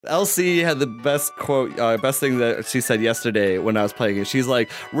LC had the best quote, best thing that she said yesterday when I was playing it. She's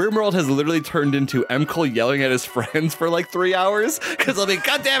like, RimWorld has literally turned into M. Cole yelling at his friends for like 3 hours because I'll be,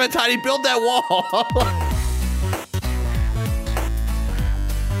 God damn it, Tiny, build that wall.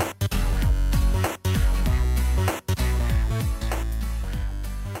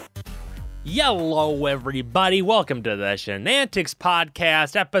 Hello, everybody. Welcome to the Shenantics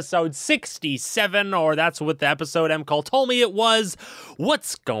Podcast, episode 67, or that's what the episode M. Cole told me it was.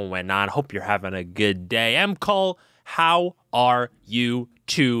 What's going on? Hope you're having a good day. M. Cole, how are you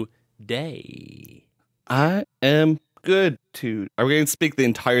today? I am good, dude. Are we going to speak the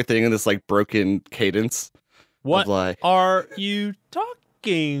entire thing in this like broken cadence? What are you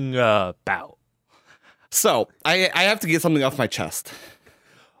talking about? So, I have to get something off my chest.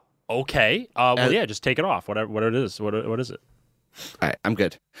 Okay. Yeah, just take it off. What it is. What is it? All right, I'm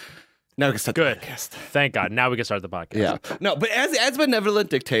good. Now we can start the podcast. Thank God. Now we can start the podcast. Yeah. No, but as benevolent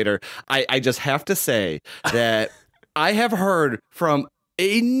dictator, I just have to say that I have heard from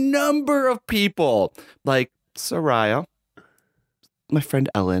a number of people, like Soraya, my friend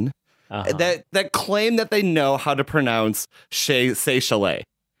Ellen, that claim that they know how to pronounce Seychelles.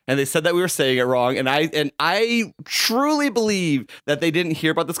 And they said that we were saying it wrong, and I truly believe that they didn't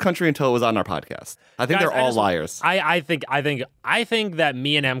hear about this country until it was on our podcast. I think they're all liars. I think that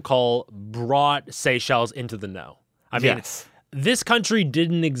me and M. Cole brought Seychelles into the know. I mean, this country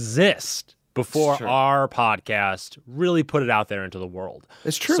didn't exist before our podcast really put it out there into the world.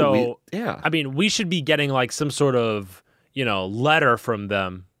 It's true. So I mean, we should be getting like some sort of letter from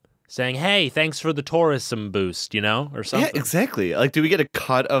them saying, hey, thanks for the tourism boost, or something. Yeah, exactly. Like, do we get a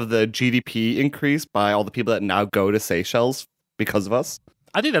cut of the GDP increase by all the people that now go to Seychelles because of us?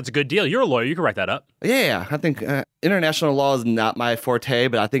 I think that's a good deal. You're a lawyer. You can write that up. Yeah. I think international law is not my forte,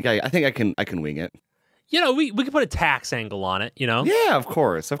 but I think I can wing it. We could put a tax angle on it, Yeah, of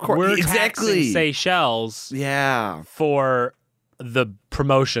course. We're taxing Seychelles for the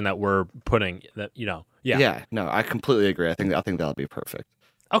promotion that we're putting, Yeah, no, I completely agree. I think that'll be perfect.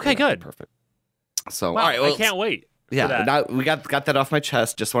 Okay, good. Perfect. So, wow, all right, well, I can't wait. Yeah, now we got that off my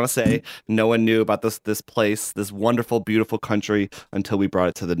chest. Just want to say, no one knew about this place, this wonderful, beautiful country until we brought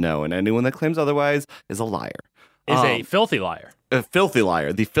it to the know. And anyone that claims otherwise is a liar. Is a filthy liar. A filthy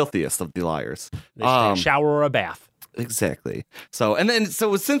liar, the filthiest of the liars. They should take a shower or a bath. Exactly. So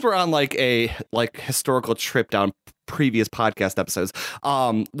since we're on like a historical trip down previous podcast episodes,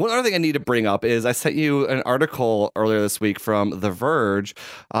 one other thing I need to bring up is I sent you an article earlier this week from The Verge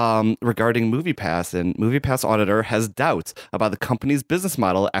regarding MoviePass, and MoviePass auditor has doubts about the company's business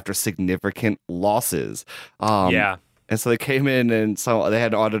model after significant losses. And so they came in, and so they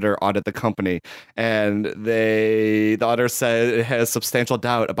had an auditor audit the company, and the auditor said it has substantial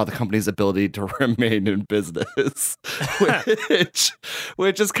doubt about the company's ability to remain in business,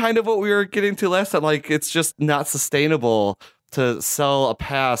 which is kind of what we were getting to last time. Like, it's just not sustainable to sell a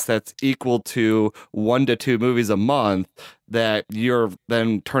pass that's equal to 1 to 2 movies a month that you're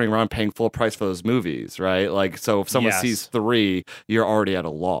then turning around paying full price for those movies, right? Like, so if someone sees 3, you're already at a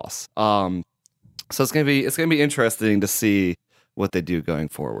loss. So it's gonna be interesting to see what they do going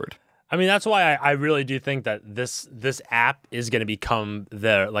forward. I mean, that's why I really do think that this app is going to become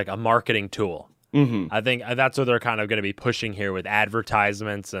a marketing tool. Mm-hmm. I think that's what they're kind of going to be pushing here with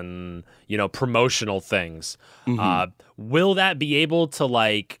advertisements and promotional things. Mm-hmm. Will that be able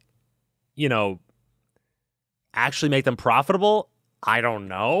to actually make them profitable? I don't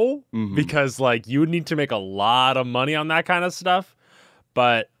know, because you would need to make a lot of money on that kind of stuff.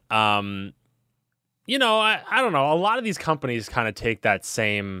 But I don't know. A lot of these companies kind of take that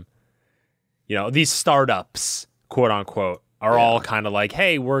same, these startups, quote unquote, are all kind of like,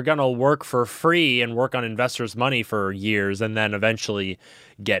 hey, we're going to work for free and work on investors' money for years and then eventually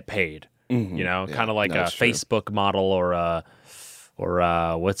get paid. Mm-hmm. Kind of like a Facebook model or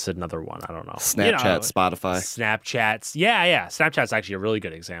what's another one? I don't know. Snapchat, Spotify. Snapchats. Yeah. Snapchat's actually a really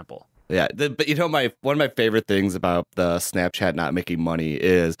good example. Yeah, but one of my favorite things about the Snapchat not making money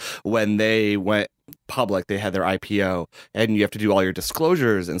is when they went public, they had their IPO, and you have to do all your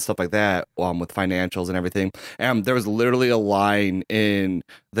disclosures and stuff like that with financials and everything. And there was literally a line in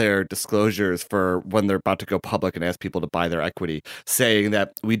their disclosures for when they're about to go public and ask people to buy their equity, saying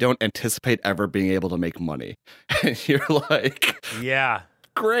that we don't anticipate ever being able to make money. And you're like, yeah.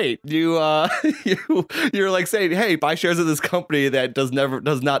 Great. You're like saying, hey, buy shares of this company that does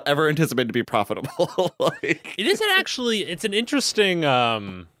not ever anticipate to be profitable. It isn't actually, it's an interesting,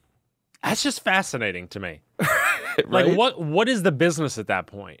 that's just fascinating to me. Right? Like what is the business at that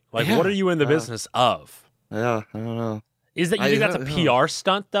point? Like what are you in the business of? Yeah, I don't know. You think that's a PR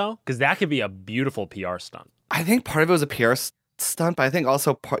stunt though? Because that could be a beautiful PR stunt. I think part of it was a PR stunt, but I think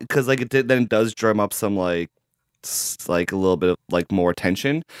also because like it does drum up some like a little bit of like more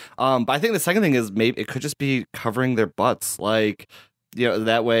attention. But I think the second thing is maybe it could just be covering their butts, like.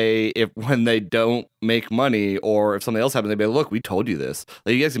 That way, if when they don't make money or if something else happens, they'd be like, look, we told you this.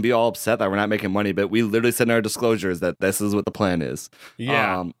 Like, you guys can be all upset that we're not making money, but we literally said in our disclosures that this is what the plan is.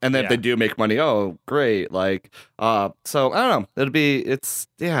 Yeah. And then if they do make money, oh, great. Like, so I don't know. It's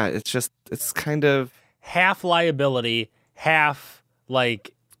kind of half liability, half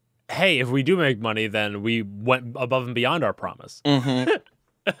like, hey, if we do make money, then we went above and beyond our promise.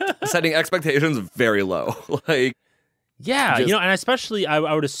 Setting expectations very low. Like, yeah, and especially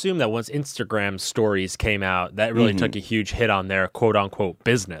I would assume that once Instagram stories came out, that really took a huge hit on their quote unquote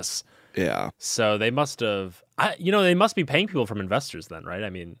business. Yeah. So they must have, they must be paying people from investors then, right?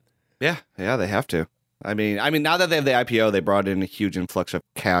 I mean, yeah, they have to. I mean, now that they have the IPO, they brought in a huge influx of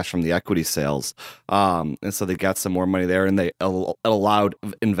cash from the equity sales, and so they got some more money there, and they allowed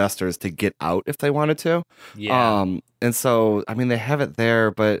investors to get out if they wanted to. Yeah. And so I mean, they have it there,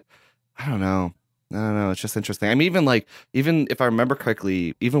 but I don't know. It's just interesting. I mean, even if I remember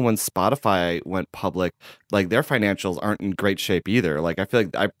correctly, even when Spotify went public, like their financials aren't in great shape either. Like I feel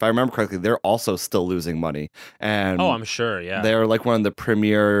like if I remember correctly, they're also still losing money. And I'm sure, yeah. They're like one of the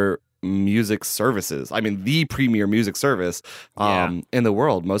premier music services. I mean, the premier music service in the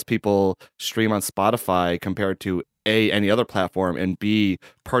world. Most people stream on Spotify compared to any other platform, and B,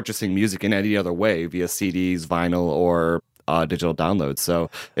 purchasing music in any other way via CDs, vinyl, or digital downloads. So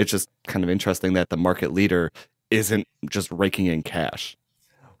it's just kind of interesting that the market leader isn't just raking in cash.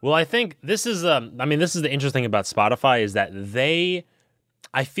 Well, I think this is the interesting about Spotify is that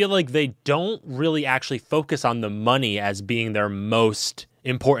I feel like they don't really actually focus on the money as being their most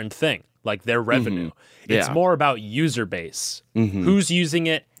important thing, like their revenue. It's more about user base, who's using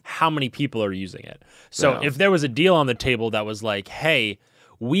it, how many people are using it. So if there was a deal on the table that was like, hey,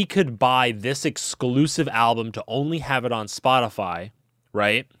 we could buy this exclusive album to only have it on Spotify,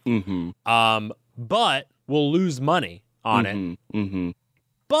 right? But we'll lose money on it.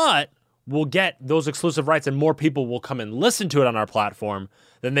 But we'll get those exclusive rights and more people will come and listen to it on our platform,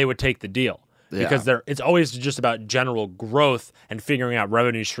 then they would take the deal. Because it's always just about general growth and figuring out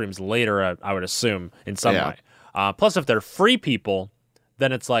revenue streams later, I would assume, in some way. Plus, if they're free people,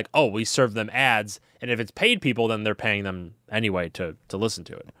 then it's like, oh, we serve them ads. And if it's paid people, then they're paying them anyway to listen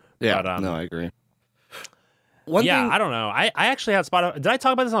to it. Yeah, no, I agree. I don't know. I actually had Spotify. Did I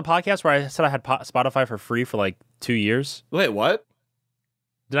talk about this on a podcast where I said I had Spotify for free for like 2 years? Wait, what?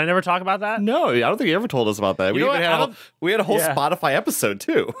 Did I never talk about that? No, I don't think you ever told us about that. We had a whole Spotify episode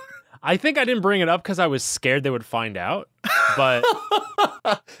too. I think I didn't bring it up because I was scared they would find out. But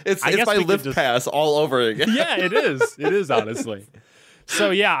it's my Lyft Pass all over again. Yeah, it is. It is, honestly. So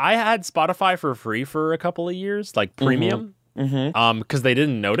yeah, I had Spotify for free for a couple of years, like premium, because they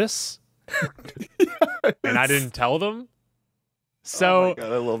didn't notice, and I didn't tell them. So oh my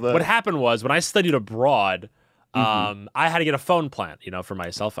God, I love that. What happened was when I studied abroad, I had to get a phone plan, for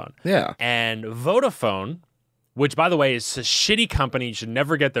my cell phone. Yeah, and Vodafone, which by the way is a shitty company, you should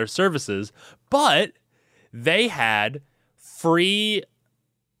never get their services, but they had free,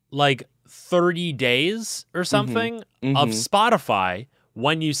 like 30 days or something of Spotify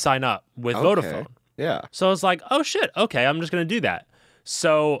when you sign up with Vodafone. Yeah. So I was like, oh shit, okay, I'm just going to do that.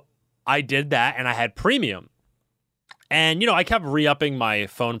 So I did that and I had premium. And, I kept re-upping my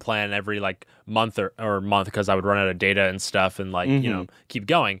phone plan every like month or month because I would run out of data and stuff and like, keep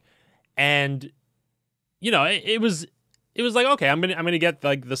going. And, it was like, okay, I'm going to get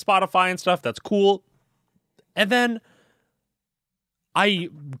like the Spotify and stuff. That's cool. And then I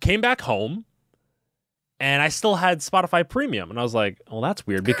came back home and I still had Spotify Premium. And I was like, well, that's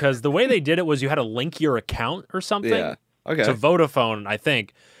weird because the way they did it was you had to link your account or something to Vodafone, I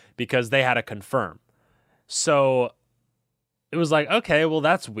think, because they had to confirm. So it was like, okay, well,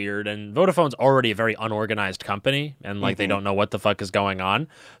 that's weird. And Vodafone's already a very unorganized company and like they don't know what the fuck is going on.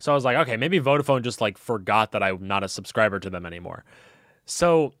 So I was like, okay, maybe Vodafone just like forgot that I'm not a subscriber to them anymore.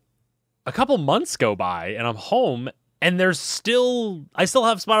 So a couple months go by and I'm home and I still have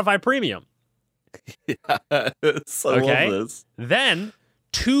Spotify Premium. Yes, I love this. Then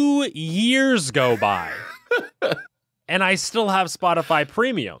 2 years go by and I still have Spotify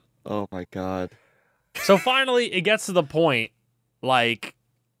Premium. Oh my God. So finally it gets to the point, like,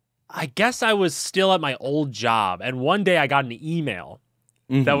 I guess I was still at my old job and one day I got an email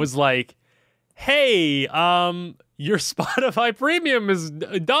that was like, hey, your Spotify Premium is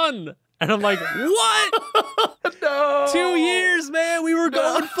done. And I'm like, what? No. 2 years, man. We were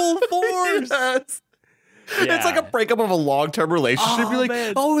going full force. Yes. It's like a breakup of a long-term relationship. You're like,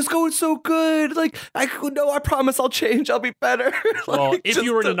 man. oh, it's going so good. Like, I promise I'll change. I'll be better. Well, Like, if just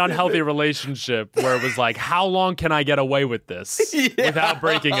you were in an the- unhealthy relationship where it was like, how long can I get away with this without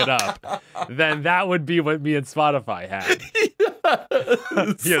breaking it up? Then that would be what me and Spotify had.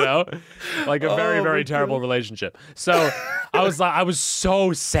 You know, like a very, very terrible relationship. So I was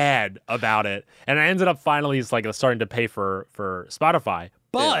so sad about it, and I ended up finally starting to pay for Spotify.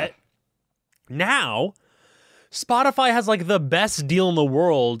 But now Spotify has like the best deal in the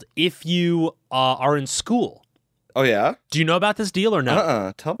world if you are in school. Oh yeah? Do you know about this deal or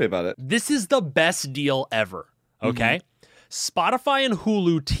no? Tell me about it. This is the best deal ever. Okay, Spotify and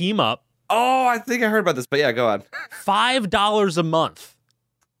Hulu team up. Oh, I think I heard about this, but yeah, go on. $5 a month.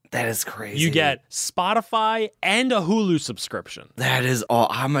 That is crazy. You get Spotify and a Hulu subscription. That is all.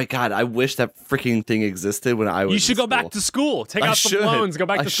 Oh my god! I wish that freaking thing existed when I was. You should in go back school. to school. Take I out some should. loans. Go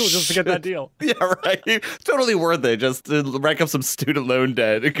back I to school just to get that should. deal. Yeah, right. Totally worth it. Just to rack up some student loan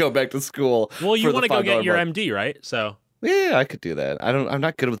debt and go back to school. Well, you want to go get your MD, right? So Yeah, I could do that. I'm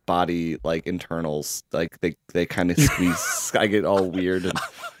not good with body like internals. Like they kind of squeeze. I get all weird and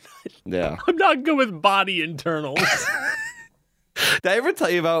yeah. I'm not good with body internals. Did I ever tell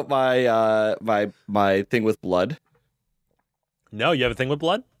you about my my thing with blood? No, you have a thing with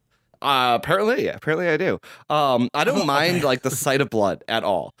blood? Apparently I do. I don't mind like the sight of blood at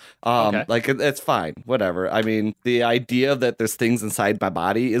all. Okay. Like it's fine, whatever. I mean, the idea that there's things inside my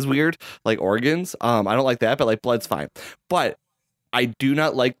body is weird, like organs. I don't like that, but like blood's fine. But I do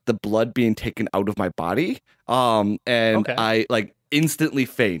not like the blood being taken out of my body. And Okay. I like instantly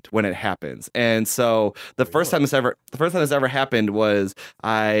faint when it happens. And so the first time this ever happened was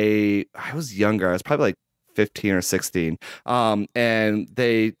I was younger. I was probably like 15 or 16. And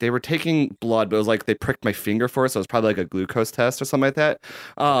they were taking blood, but it was like they pricked my finger for it. So it was probably like a glucose test or something like that.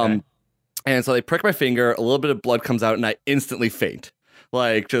 Okay. And so they prick my finger, a little bit of blood comes out, and I instantly faint.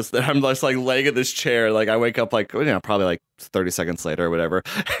 Like, just, I'm just like laying in this chair. Like, I wake up like, probably like 30 seconds later or whatever.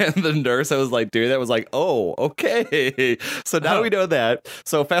 And the nurse I was like doing that was like, oh, okay. So now we know that.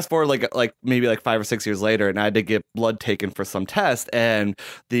 So fast forward like maybe like 5 or 6 years later, and I had to get blood taken for some test. And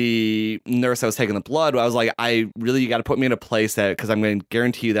the nurse I was taking the blood, I was like, you got to put me in a place that, because I'm going to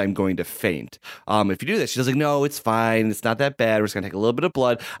guarantee you that I'm going to faint. If you do that, she was like, no, it's fine. It's not that bad. We're just going to take a little bit of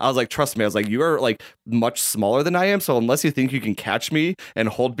blood. I was like, trust me. I was like, you are like much smaller than I am. So unless you think you can catch me and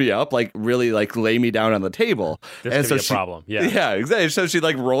hold me up, like really like lay me down on the table. This And could so be a problem. Yeah. Yeah, exactly. So she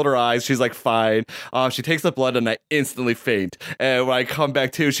like rolled her eyes. She's like, fine. She takes the blood and I instantly faint. And when I come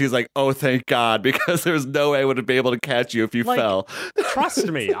back to, she's like, oh, thank God, because there's no way I would have been able to catch you if you Like, fell. Trust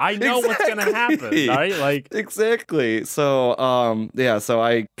me, I know what's gonna happen, right? Like, Exactly. So, yeah, so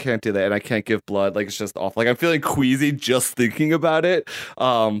I can't do that, and I can't give blood. Like, it's just awful. Like, I'm feeling queasy just thinking about it.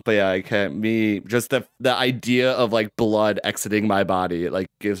 But yeah, I can't. Just the idea of like blood exiting my body, it like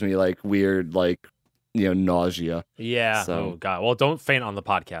gives me like weird, like, nausea. yeah. So- Oh God. Well, don't faint on the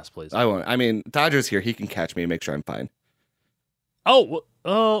podcast, please. I won't. I mean, Dodger's here. He can catch me and make sure I'm fine.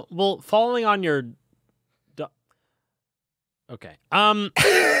 Well, following on your. Okay.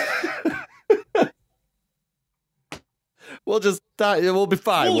 We'll just die. We'll be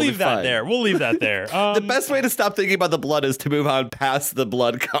fine. We'll be leave that fine. there. We'll leave that there. The best way to stop thinking about the blood is to move on past the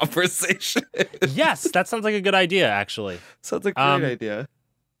blood conversation. Yes, that sounds like a good idea, actually. Sounds like a great idea.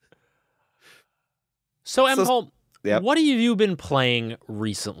 So, M. Paul, yep. what have you been playing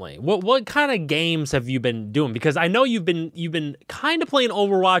recently? What kind of games have you been doing? Because I know you've been kind of playing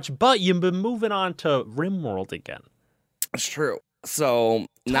Overwatch, but you've been moving on to RimWorld again. It's true. So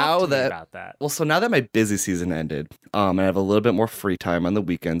Talk to me about that. so now that my busy season ended, and I have a little bit more free time on the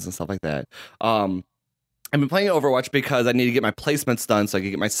weekends and stuff like that. I've been playing Overwatch because I need to get my placements done so I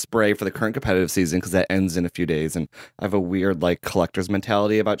can get my spray for the current competitive season, because that ends in a few days, and I have a weird like collector's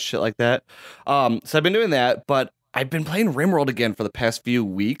mentality about shit like that. So I've been doing that, but I've been playing RimWorld again for the past few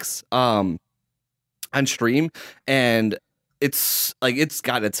weeks on stream, and it's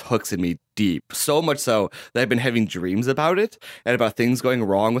got its hooks in me deep, so much so that I've been having dreams about it and about things going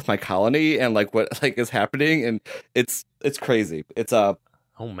wrong with my colony and like what like is happening, and it's crazy.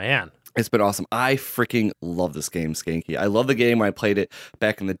 Oh man. It's been awesome. I freaking love this game, Skanky. I love the game when I played it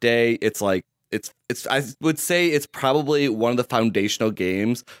back in the day. It's like I would say it's probably one of the foundational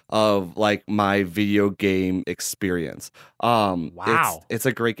games of like my video game experience. Wow. It's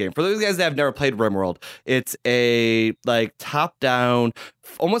a great game. For those guys that have never played RimWorld, it's a like top-down,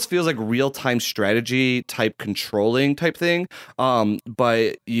 almost feels like real-time strategy type controlling type thing.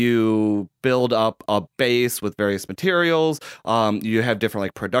 But you build up a base with various materials. You have different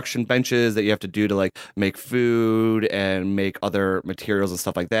like production benches that you have to do to like make food and make other materials and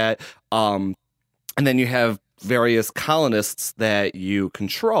stuff like that. And then you have various colonists that you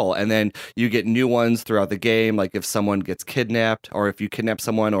control, and then you get new ones throughout the game. Like if someone gets kidnapped, or if you kidnap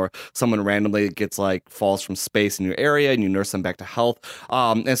someone, or someone randomly gets like falls from space in your area, and you nurse them back to health.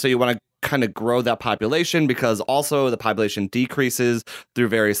 And so you want to kind of grow that population, because also the population decreases through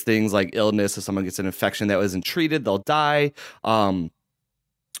various things like illness. If someone gets an infection that wasn't treated, they'll die.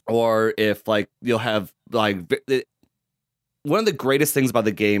 Or if like you'll have like one of the greatest things about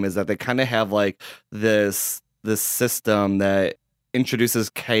the game is that they kind of have like this system that introduces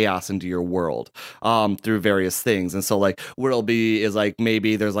chaos into your world through various things. And so like what it'll be is like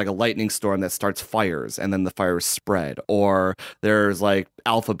maybe there's like a lightning storm that starts fires, and then the fires spread, or there's like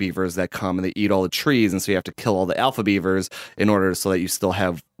alpha beavers that come and they eat all the trees, and so you have to kill all the alpha beavers in order so that you still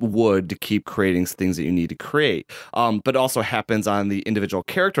have wood to keep creating things that you need to create. But it also happens on the individual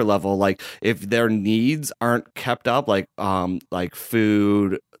character level, like if their needs aren't kept up, like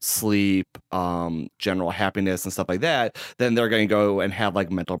food, sleep, general happiness and stuff like that, then they're going to go and have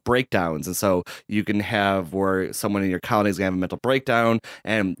like mental breakdowns. And so you can have where someone in your colony is going to have a mental breakdown,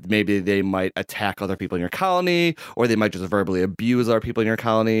 and maybe they might attack other people in your colony, or they might just verbally abuse other people in your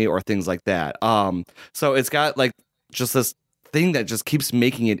colony, or things like that. So it's got like just this thing that just keeps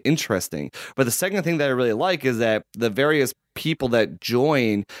making it interesting. But the second thing that I really like is that the various people that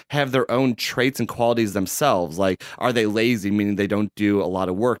join have their own traits and qualities themselves. Like, are they lazy, meaning they don't do a lot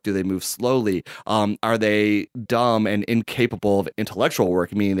of work? Do they move slowly? Are they dumb and incapable of intellectual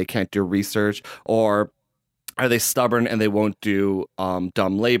work, meaning they can't do research? Or are they stubborn and they won't do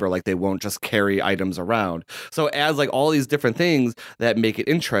dumb labor, like they won't just carry items around? So as like all these different things that make it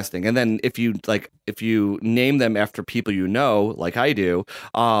interesting. And then if you name them after people you know, like I do,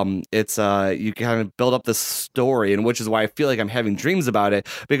 it's you kind of build up this story, and which is why I feel like I'm having dreams about it,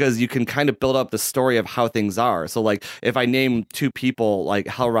 because you can kind of build up the story of how things are. So like if I name two people like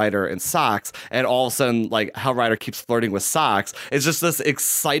Hellrider and Socks, and all of a sudden like Hellrider keeps flirting with Socks, it's just this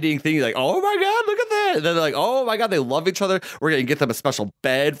exciting thing. Like, oh my god, look at that! And then they're like, oh my god, they love each other. We're gonna get them a special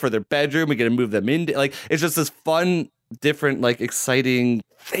bed for their bedroom. We're gonna move them in. Like, it's just this fun, different, like exciting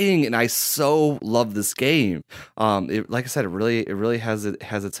thing, and I so love this game. Like I said, it really has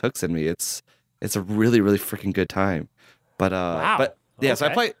its hooks in me. It's a really freaking good time. But wow. But yeah,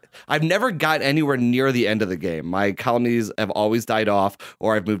 okay. So I've never got anywhere near the end of the game. My colonies have always died off,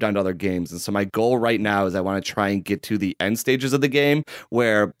 or I've moved on to other games. And so my goal right now is I want to try and get to the end stages of the game,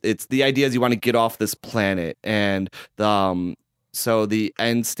 where it's the idea is you want to get off this planet. And so the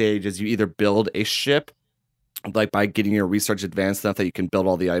end stage is you either build a ship, like by getting your research advanced enough that you can build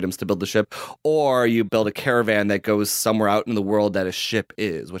all the items to build the ship, or you build a caravan that goes somewhere out in the world that a ship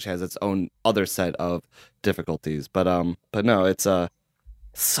is, which has its own other set of difficulties. But no, it's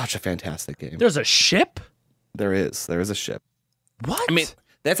such a fantastic game. There's a ship? There is a ship. What? I mean,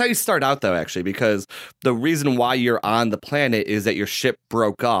 that's how you start out, though, actually, because the reason why you're on the planet is that your ship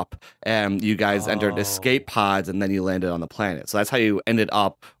broke up and you guys entered escape pods, and then you landed on the planet. So that's how you ended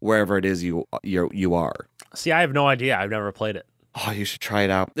up wherever it is you are. See, I have no idea. I've never played it. Oh, you should try it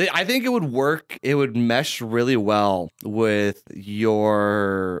out. I think it would work. It would mesh really well with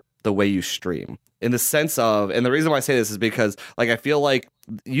the way you stream. In the sense of, and the reason why I say this is because, like, I feel like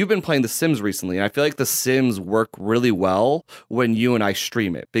you've been playing The Sims recently, and I feel like The Sims work really well when you and I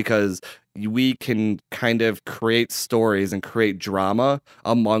stream it, because we can kind of create stories and create drama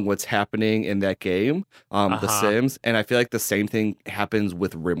among what's happening in that game, The Sims. And I feel like the same thing happens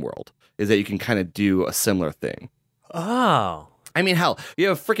with RimWorld, is that you can kind of do a similar thing. Oh. I mean, hell, you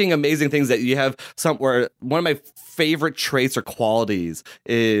have freaking amazing things that you have where one of my favorite traits or qualities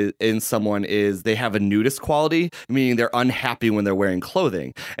in someone is they have a nudist quality, meaning they're unhappy when they're wearing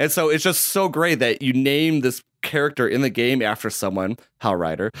clothing. And so it's just so great that you name this character in the game after someone,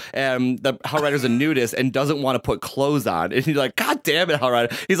 Hellrider, and the Hellrider's a nudist and doesn't want to put clothes on, and you're like, god damn it,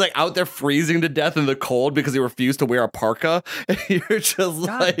 Hellrider. He's like out there freezing to death in the cold because he refused to wear a parka, and you're just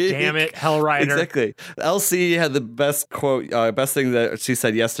god like, damn it, Hellrider. Exactly. LC had the best quote, best thing that she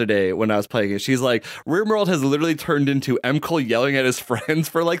said yesterday when I was playing it. She's like, RimWorld has literally turned into Emkel yelling at his friends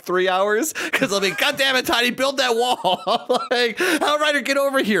for like 3 hours, because I'm like, god damn it, Tiny, build that wall. Like, Hellrider, get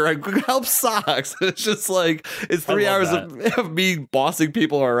over here, help Socks. It's just like, it's 3 hours of me bossing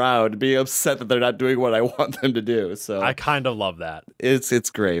people around, being upset that they're not doing what I want them to do. So I kind of love that. It's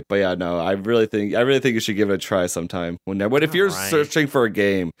great. But yeah, no, I really think you should give it a try sometime. If you're searching for a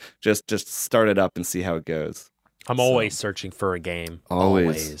game, just start it up and see how it goes. I'm always searching for a game.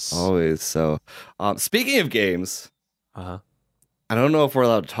 Always. So, speaking of games, I don't know if we're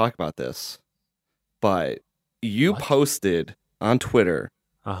allowed to talk about this, but you posted on Twitter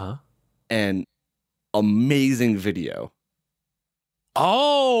an amazing video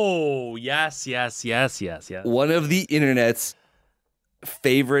Oh, yes. One of the internet's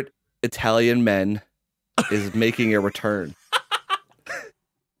favorite Italian men is making a return.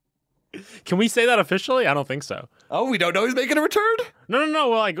 Can we say that officially? I don't think so. Oh, we don't know he's making a return? No.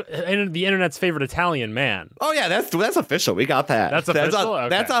 Well, like the internet's favorite Italian man. Oh yeah, that's official. We got that. That's official. Okay.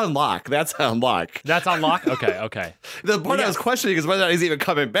 That's on lock. That's on lock. Okay. The part I was questioning is whether or not he's even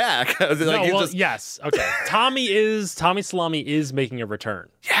coming back. Yes. Okay. Tommy Salami is making a return.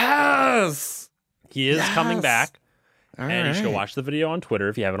 Yes. He is coming back. All and you should go right. watch the video on Twitter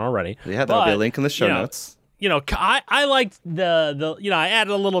if you haven't already. Yeah, there'll be a link in the show notes. I liked the I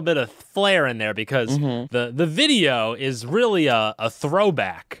added a little bit of flair in there because the video is really a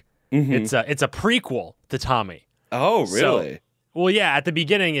throwback. It's a prequel to Tommy. Oh, really? At the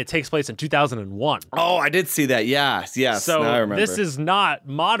beginning it takes place in 2001. Oh, I did see that. Yes. So now I remember. this is not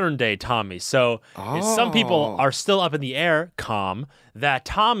modern day Tommy. So some people are still up in the air, that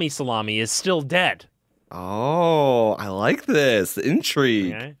Tommy Salami is still dead. Oh, I like this. The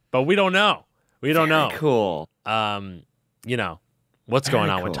intrigue. Okay? But we don't know. We don't know. Cool. What's going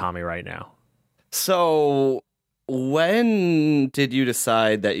on with Tommy right now? So, when did you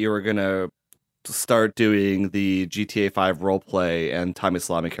decide that you were gonna start doing the GTA 5 roleplay and Tommy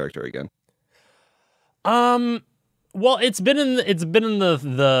Salami character again? Well, it's been in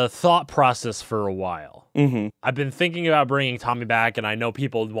the thought process for a while. Mm-hmm. I've been thinking about bringing Tommy back, and I know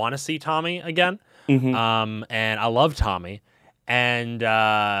people want to see Tommy again. Mm-hmm. And I love Tommy, and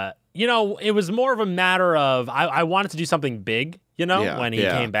it was more of a matter of I wanted to do something big, when he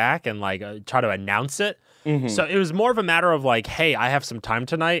came back and try to announce it. Mm-hmm. So it was more of a matter of hey, I have some time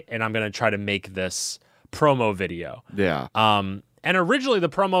tonight, and I'm gonna try to make this promo video. Yeah. And originally the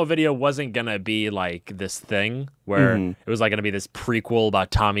promo video wasn't gonna be this thing where it was gonna be this prequel about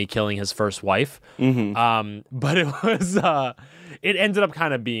Tommy killing his first wife. Mm-hmm. But it was it ended up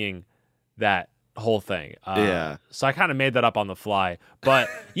kind of being that whole thing. So I kind of made that up on the fly. But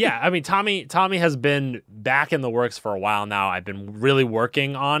yeah, I mean Tommy has been back in the works for a while now. I've been really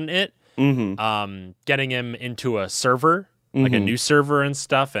working on it. Getting him into a server, like a new server and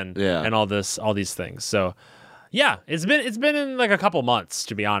stuff, and all these things. So yeah, it's been in a couple months,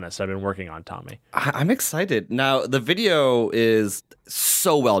 to be honest. I've been working on Tommy. I'm excited. Now the video is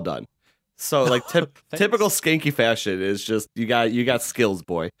so well done. So typical skanky fashion is just you got skills,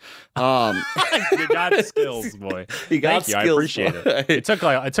 boy. You got skills, boy. You got skills. I appreciate it. It took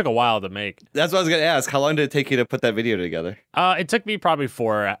a while to make. That's what I was gonna ask. How long did it take you to put that video together? It took me probably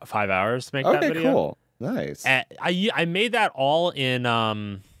 4 or 5 hours to make that video. Okay, cool, nice. I made that all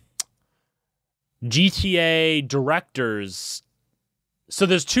in GTA directors. So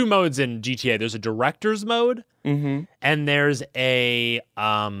there's 2 modes in GTA. There's a directors mode, and there's a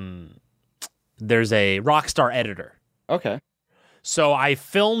Rockstar editor. Okay. So I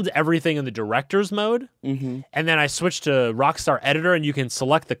filmed everything in the director's mode, and then I switched to Rockstar editor, and you can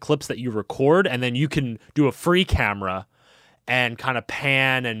select the clips that you record, and then you can do a free camera and kind of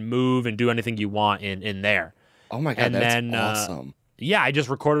pan and move and do anything you want in there. Oh my God, that's awesome. Yeah, I just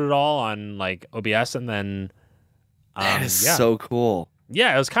recorded it all on OBS, and then that is so cool.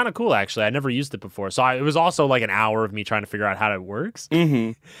 Yeah, it was kind of cool, actually. I never used it before. So it was also an hour of me trying to figure out how it works.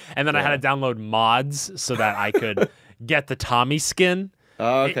 And then I had to download mods so that I could get the Tommy skin.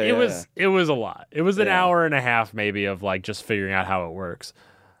 Oh, okay. It was a lot. It was an hour and a half maybe of just figuring out how it works.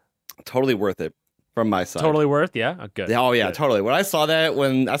 Totally worth it from my side. Totally worth, yeah? Oh, good. Oh, yeah, good. Totally. When I saw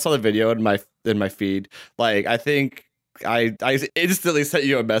the video in my feed, I think I instantly sent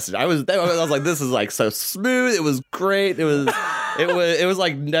you a message. I was like, this is so smooth. It was great. It was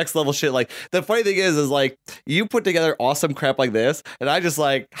next level shit. The funny thing is you put together awesome crap like this, and I just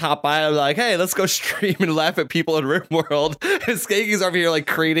hop by and I'm like, hey, let's go stream and laugh at people in RimWorld. And Skanky's over here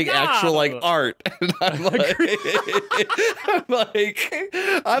creating actual art. And I'm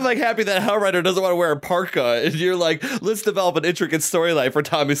I'm happy that Hellrider doesn't want to wear a parka, and you're let's develop an intricate storyline for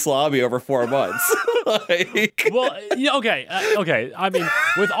Tommy Salami over 4 months. Well, yeah, okay. I mean,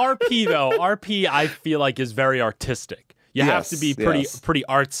 with RP though, RP I feel is very artistic. You have to be pretty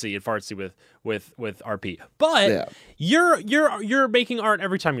artsy and fartsy with RP. But you're making art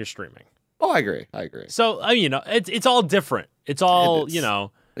every time you're streaming. Oh, I agree. So I mean, it's all different. It's all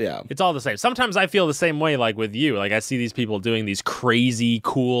it's all the same. Sometimes I feel the same way with you. I see these people doing these crazy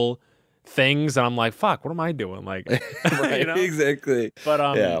cool things, and I'm like, fuck, what am I doing? Right, exactly.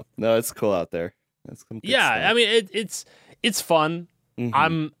 But no, it's cool out there. That's some good stuff. I mean, it's fun.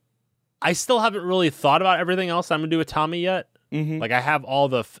 I still haven't really thought about everything else I'm gonna do with Tommy yet. I have all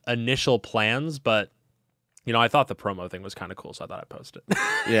the initial plans, but I thought the promo thing was kind of cool, so I thought I'd post it.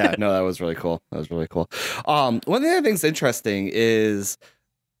 Yeah, no, that was really cool. That was really cool. One thing I think is interesting is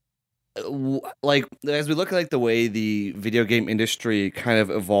like as we look at like the way the video game industry kind of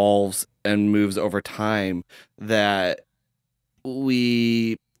evolves and moves over time, that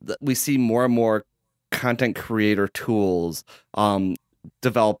we see more and more content creator tools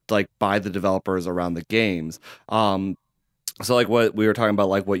developed like by the developers around the games. So like what we were talking about,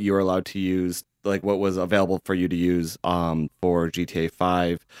 like what you were allowed to use, like what was available for you to use for GTA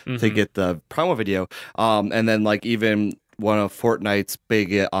 5 to get the promo video, and then like even one of Fortnite's big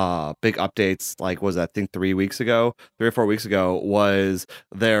updates, like was that, I think 3 or 4 weeks ago, was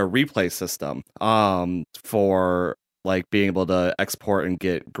their replay system for like being able to export and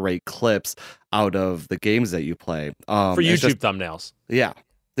get great clips out of the games that you play for YouTube thumbnails. Yeah.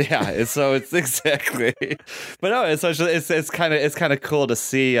 It's exactly, but no, it's kind of cool to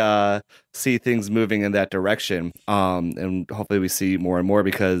see things moving in that direction, and hopefully we see more and more,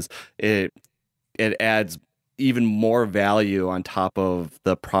 because it adds even more value on top of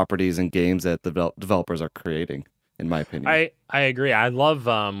the properties and games that the developers are creating, in my opinion. I agree. I love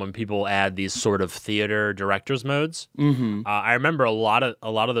when people add these sort of theater directors modes. I remember a lot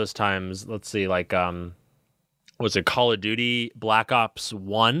of those times. Let's see, like was it Call of Duty Black Ops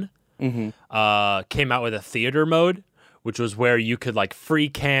 1 came out with a theater mode, which was where you could like free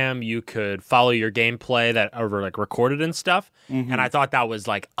cam, you could follow your gameplay that over like recorded and stuff. And I thought that was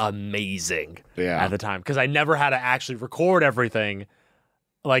like amazing at the time, because I never had to actually record everything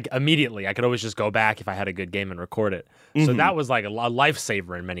like immediately. I could always just go back if I had a good game and record it. So that was like a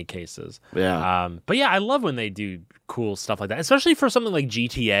lifesaver in many cases. But yeah, I love when they do cool stuff like that, especially for something like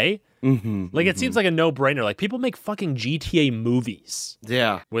GTA. Like it seems like a no-brainer. Like people make fucking GTA movies.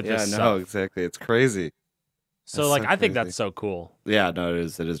 With this stuff. Exactly. It's crazy. So like I think that's so cool. Yeah, no,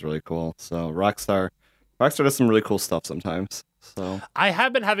 it is really cool. So Rockstar does some really cool stup sometimes. So I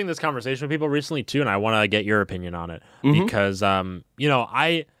have been having this conversation with people recently too, and I want to get your opinion on it, because I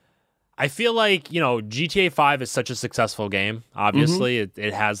feel like, GTA 5 is such a successful game. Obviously,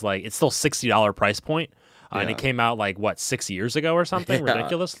 it has like, it's still $60 price point. And it came out like 6 years ago or something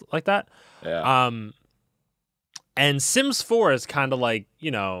ridiculous like that. And Sims 4 is kind of like,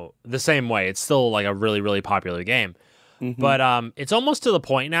 the same way. It's still like a really, really popular game. But it's almost to the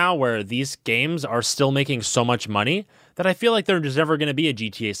point now where these games are still making so much money that I feel like there's never going to be a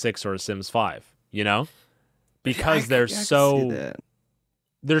GTA 6 or a Sims 5, because they're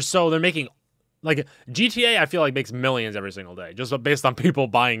making like GTA, I feel like makes millions every single day just based on people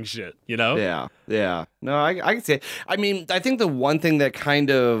buying shit, Yeah. No, I can see it. I mean, I think the one thing that kind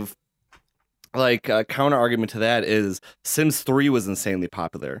of like a counter argument to that is Sims 3 was insanely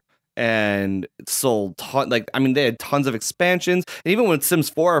popular and sold they had tons of expansions. And even when Sims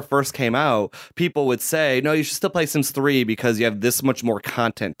 4 first came out, people would say, no, you should still play Sims 3 because you have this much more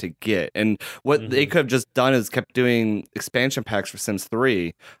content to get. And what they could have just done is kept doing expansion packs for Sims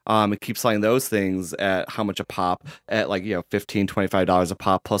 3 and keep selling those things at how much a pop, at like, $15, $25 a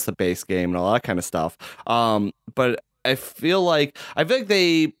pop plus the base game and all that kind of stuff. But I feel like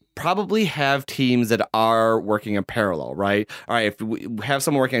they probably have teams that are working in parallel, right? All right, if we have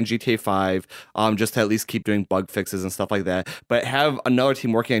someone working on GTA 5, just to at least keep doing bug fixes and stuff like that, but have another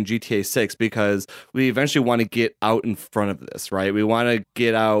team working on GTA 6 because we eventually want to get out in front of this, right? We want to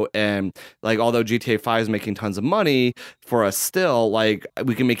get out and, like, although GTA 5 is making tons of money for us still, like,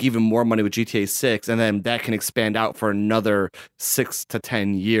 we can make even more money with GTA 6, and then that can expand out for another 6 to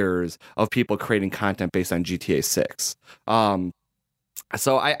 10 years of people creating content based on GTA 6.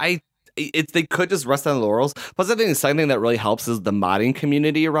 So they could just rest on the laurels. Plus, I think the second thing that really helps is the modding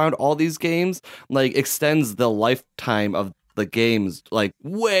community around all these games, like, extends the lifetime of the games like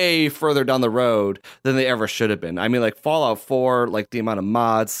way further down the road than they ever should have been. I mean, like Fallout 4, like the amount of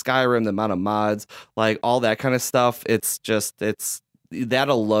mods, Skyrim, the amount of mods, like all that kind of stuff. It's that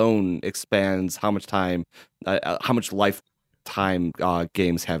alone expands how much lifetime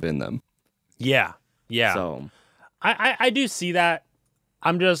games have in them. Yeah. So I do see that.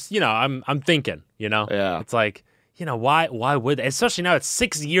 I'm just, I'm thinking, Yeah. It's like, why would they? Especially now it's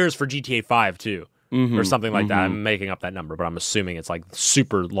 6 years for GTA 5 too, or something like that. I'm making up that number, but I'm assuming it's like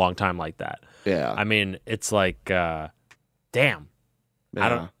super long time like that. Yeah. I mean, it's like, damn.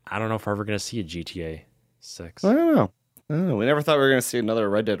 Yeah. I don't know if we're ever gonna see a GTA 6. I don't know. We never thought we were gonna see another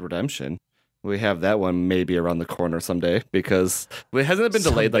Red Dead Redemption. We have that one maybe around the corner someday, because hasn't it been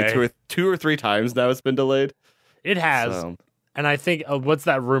delayed like two or three times now? It's been delayed. It has. So. And I think, what's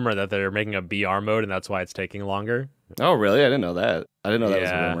that rumor that they're making a BR mode and that's why it's taking longer? Oh, really? I didn't know that. I didn't know that was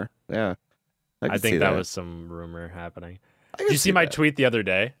a rumor. Yeah. I think that was some rumor happening. Did you see my tweet the other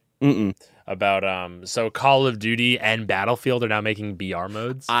day? Mm-mm. About so Call of Duty and Battlefield are now making BR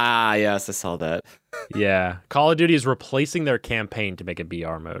modes. Ah, yes, I saw that. Yeah, Call of Duty is replacing their campaign to make a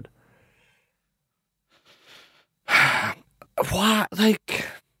BR mode. What? Like,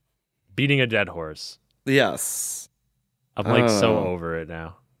 Beating a dead horse. yes. I'm like so over it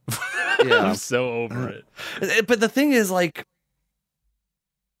now. Yeah. I'm so over it. But the thing is, like,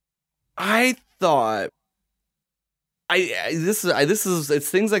 I thought this is it's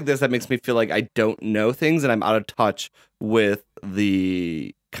things like this that makes me feel like I don't know things and I'm out of touch with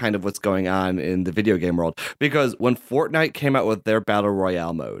the kind of what's going on in the video game world. Because when Fortnite came out with their battle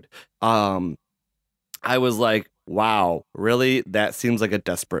royale mode, I was like, wow, really? That seems like a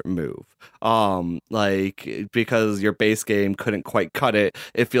desperate move. Like, because your base game couldn't quite cut it.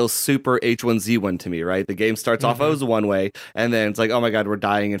 It feels super H1Z1 to me, right? The game starts off as one way, and then it's like, oh my god, we're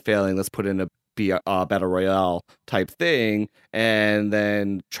dying and failing. Let's put in a battle royale type thing, and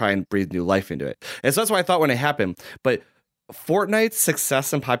then try and breathe new life into it. And so that's what I thought when it happened. But Fortnite's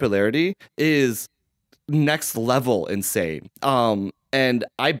success and popularity is next level insane. And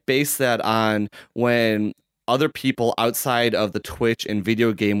I base that on when other people outside of the Twitch and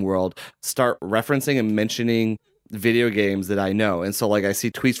video game world start referencing and mentioning video games that I know. And so like I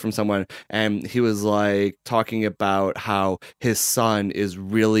see tweets from someone and he was like talking about how his son is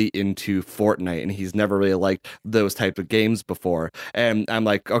really into Fortnite and he's never really liked those type of games before. And I'm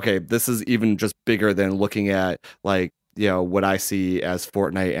like, okay, this is even just bigger than looking at like, you know, what I see as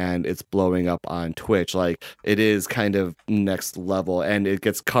Fortnite and it's blowing up on Twitch. Like it is kind of next level and it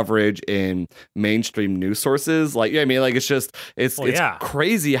gets coverage in mainstream news sources. Like, yeah, I mean, like it's just, it's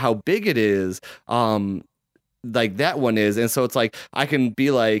crazy how big it is. Like that one is, and so it's like I can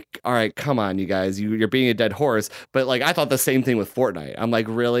be like, all right, come on, you guys, you're being a dead horse. But like I thought the same thing with Fortnite. I'm like,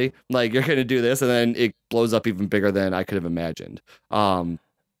 really? Like you're gonna do this, and then it blows up even bigger than I could have imagined. Yeah,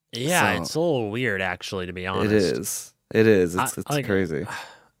 so, it's a little weird, actually, to be honest. It is. It's like, crazy.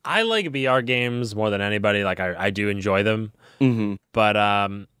 I like VR games more than anybody. Like I do enjoy them,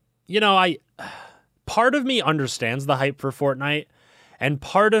 but you know, part of me understands the hype for Fortnite, and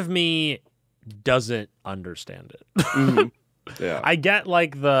part of me doesn't understand it. Yeah, I get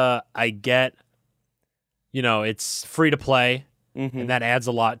you know, it's free to play and that adds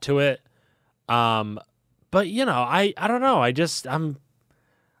a lot to it. But you know, I don't know.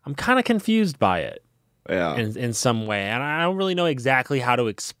 I'm kind of confused by it. Yeah, in some way, and I don't really know exactly how to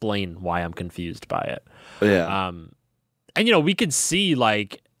explain why I'm confused by it. Yeah. And you know, we could see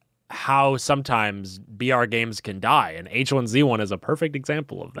like how sometimes BR games can die, and H1Z1 is a perfect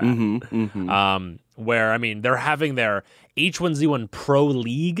example of that. Where I mean, they're having their H1Z1 Pro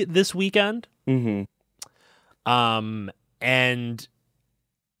League this weekend, and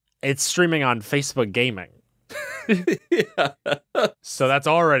it's streaming on Facebook Gaming. So that's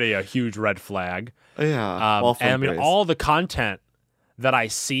already a huge red flag. Yeah, and I mean, all the content that I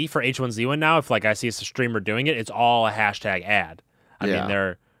see for H1Z1 now, if like I see a streamer doing it, it's all a hashtag ad. I mean,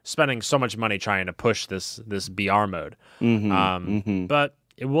 they're spending so much money trying to push this BR mode. But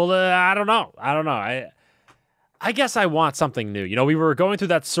it will. I don't know. I guess I want something new. You know, we were going through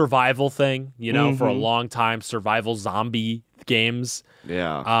that survival thing, you know, for a long time, survival zombie games.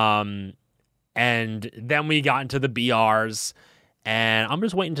 Yeah. And then we got into the BRs, and I'm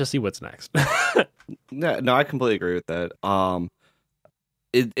just waiting to see what's next. No, I completely agree with that.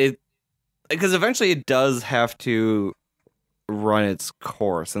 It because eventually it does have to run its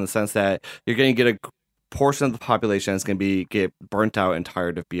course in the sense that you're going to get a portion of the population that's going to get burnt out and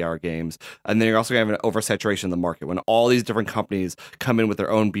tired of BR games, and then you're also going to have an oversaturation in the market. When all these different companies come in with their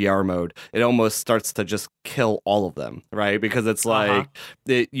own BR mode, it almost starts to just kill all of them, right? Because it's like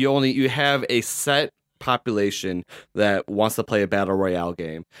you have a set population that wants to play a battle royale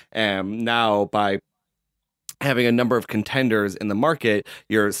game, and now by having a number of contenders in the market,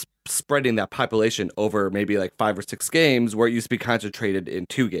 you're spreading that population over maybe like 5 or 6 games where it used to be concentrated in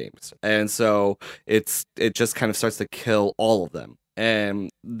 2 games. And so it just kind of starts to kill all of them.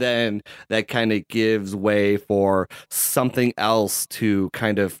 And then that kind of gives way for something else to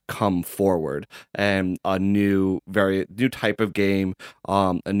kind of come forward, and a new type of game,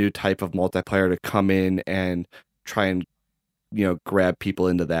 a new type of multiplayer to come in and try and, you know, grab people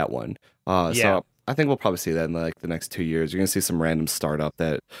into that one. So I think we'll probably see that in like the next 2 years. You're going to see some random startup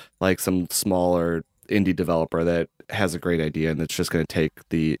that, like some smaller indie developer that has a great idea and it's just going to take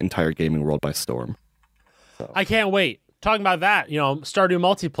the entire gaming world by storm. So. I can't wait. Talking about that, you know, Stardew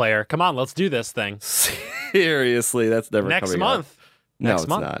multiplayer. Come on, let's do this thing. Seriously, that's never next coming month. Up. No, it's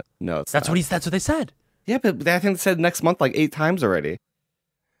not. No, it's that's not. That's what they said. Yeah, but I think they said next month like 8 times already.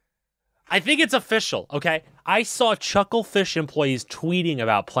 I think it's official, okay? I saw Chucklefish employees tweeting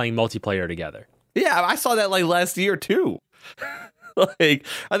about playing multiplayer together. Yeah, I saw that like last year too. Like,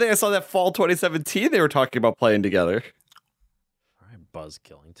 I think I saw that fall 2017 they were talking about playing together. All right, Buzz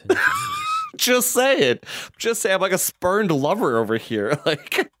Killington. Just saying. I'm like a spurned lover over here.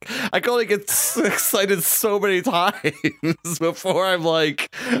 Like, I can only get excited so many times before I'm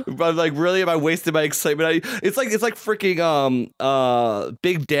like really am I wasting my excitement? It's like freaking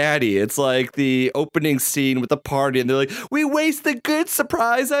Big Daddy. It's like the opening scene with the party, and they're like, "We waste the good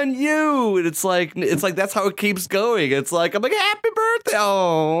surprise on you," and it's like that's how it keeps going. It's like I'm like, "Happy birthday!"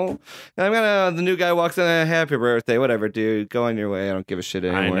 Oh, the new guy walks in, "Happy birthday!" Whatever, dude. Go on your way. I don't give a shit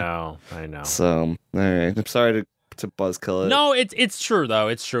anymore. I know. So, all right. I'm sorry to buzzkill it. No, it's true though.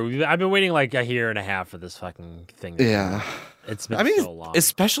 It's true. I've been waiting like a year and a half for this fucking thing. Yeah, it's been so long.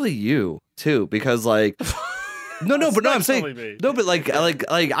 Especially you too, because like, I'm saying me. no, but like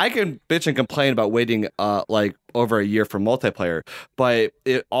I can bitch and complain about waiting like over a year for multiplayer, but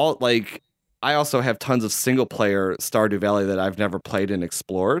it all like. I also have tons of single player Stardew Valley that I've never played and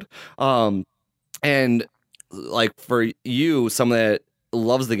explored. And like for you, someone that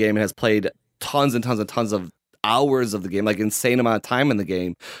loves the game and has played tons and tons and tons of hours of the game, like insane amount of time in the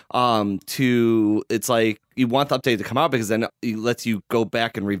game, it's like you want the update to come out because then it lets you go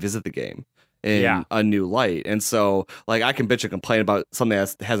back and revisit the game in a new light. And so like I can bitch and complain about something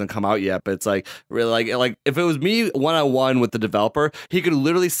that hasn't come out yet, but it's like really like if it was me one-on-one with the developer, he could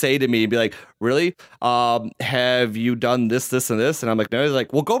literally say to me and be like, "Really? Have you done this and this?" And I'm like, "No." He's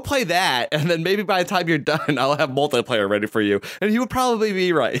like, "Well, go play that, and then maybe by the time you're done, I'll have multiplayer ready for you." And he would probably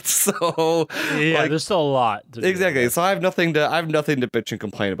be right. So yeah, there's still a lot to exactly. So I have nothing to bitch and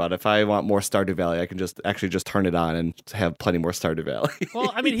complain about. If I want more Stardew Valley, I can just turn it on and have plenty more Stardew Valley.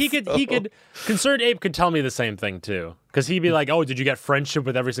 Well, I mean, he could Concerned Ape could tell me the same thing too, because he'd be like, "Oh, did you get friendship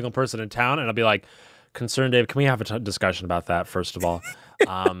with every single person in town?" And I'll be like, "Concerned Ape, can we have a discussion about that first of all?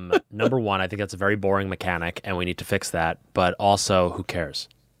 Number one, I think that's a very boring mechanic, and we need to fix that. But also, who cares?"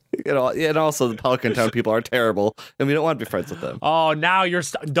 And also the Pelican Town people are terrible, and we don't want to be friends with them. Oh, now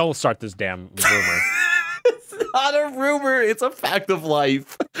don't start this damn rumor. It's not a rumor; it's a fact of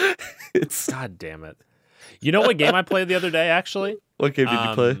life. God damn it! You know what game I played the other day? Actually, what game did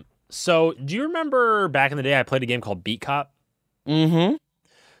you play? So, do you remember back in the day I played a game called Beat Cop? Mm-hmm.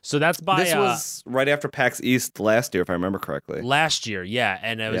 So that's by... This was right after PAX East last year, if I remember correctly. Last year, yeah.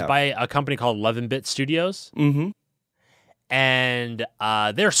 And it was by a company called 11-Bit Studios. Mm-hmm. And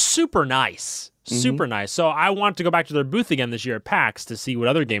they're super nice. Super nice. So I want to go back to their booth again this year at PAX to see what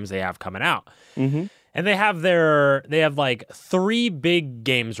other games they have coming out. Mm-hmm. And they have like 3 big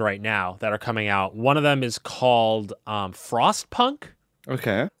games right now that are coming out. One of them is called Frostpunk.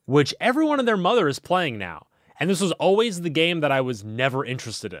 Okay. Which everyone and their mother is playing now. And this was always the game that I was never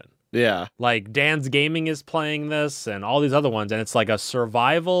interested in. Yeah. Like Dan's Gaming is playing this and all these other ones. And it's like a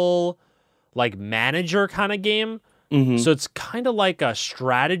survival, like manager kind of game. Mm-hmm. So it's kind of like a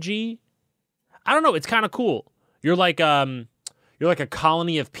strategy. I don't know. It's kind of cool. You're like a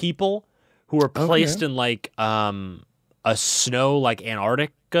colony of people who are placed in like a snow, like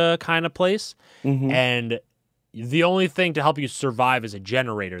Antarctica kind of place. Mm-hmm. And the only thing to help you survive is a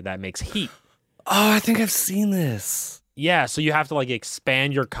generator that makes heat. Oh, I think I've seen this. Yeah, so you have to like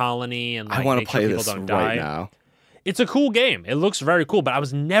expand your colony and like I want to make play sure people this don't die. right now. It's a cool game. It looks very cool, but I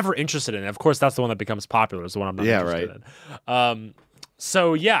was never interested in it. Of course, that's the one that becomes popular. Is the one I'm not interested in.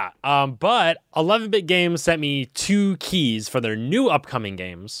 But 11-Bit Games sent me 2 keys for their new upcoming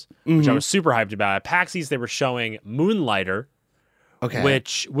games, which I was super hyped about. At PAX East, they were showing Moonlighter,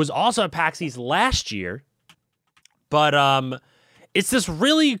 which was also at PAX East last year. But it's this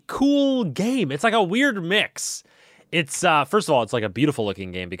really cool game. It's like a weird mix. It's first of all, it's like a beautiful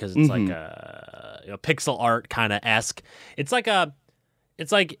looking game because it's like a pixel art kind of esque. It's like a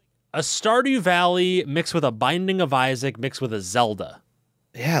Stardew Valley mixed with a Binding of Isaac mixed with a Zelda.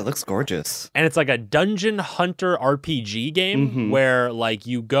 Yeah, it looks gorgeous. And it's like a dungeon hunter RPG game where like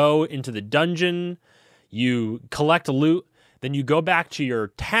you go into the dungeon, you collect loot, then you go back to your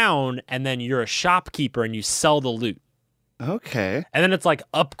town, and then you're a shopkeeper and you sell the loot. Okay. And then it's like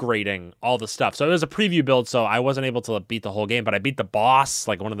upgrading all the stuff. So it was a preview build, so I wasn't able to beat the whole game, but I beat the boss,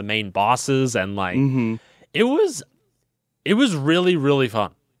 like one of the main bosses, and like it was really, really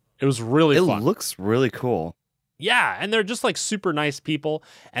fun. It was really fun. It looks really cool. Yeah, and they're just like super nice people.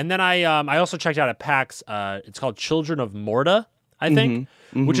 And then I also checked out at PAX. It's called Children of Morta, I think,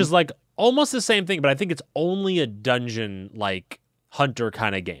 which is like almost the same thing, but I think it's only a dungeon like hunter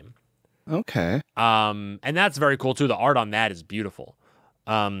kind of game. Okay. And that's very cool too. The art on that is beautiful.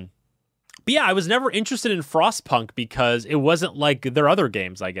 But yeah, I was never interested in Frostpunk because it wasn't like their other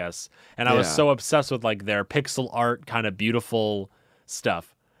games, I guess. And I was so obsessed with like their pixel art kind of beautiful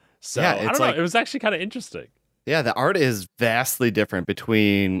stuff. So Yeah, I it's don't know. like- It was actually kind of interesting. Yeah, the art is vastly different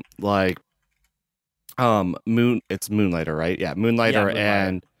between like it's Moonlighter, right? Yeah, Moonlighter,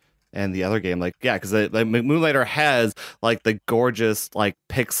 Moonlighter. and the other game, like, yeah, because Moonlighter has like the gorgeous like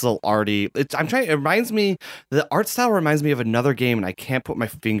pixel arty. It reminds me, the art style reminds me of another game, and I can't put my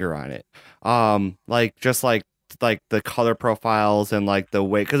finger on it. Like just like the color profiles and like the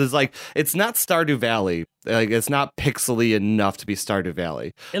way, because it's not Stardew Valley, like it's not pixely enough to be Stardew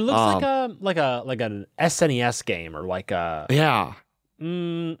Valley. It looks like an SNES game or like a Yeah,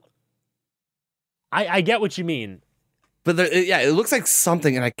 I get what you mean. but it looks like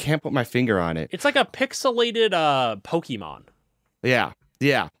something, and I can't put my finger on it. It's like a pixelated Pokemon. Yeah.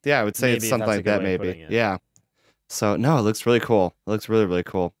 I would say Maybe it's something that's a like good that, way of maybe. putting it. Yeah. So no, it looks really cool. It looks really, really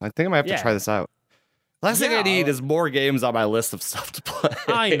cool. I think I might have to try this out. Last thing I Yeah. need is more games on my list of stuff to play.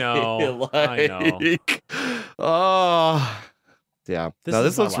 I know. I know. Oh, yeah. This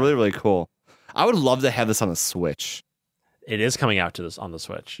This looks really, really cool. I would love to have this on the Switch. It is coming out to this on the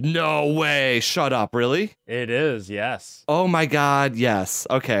Switch. No way. Shut up. Really? It is, yes. Oh my God. Yes.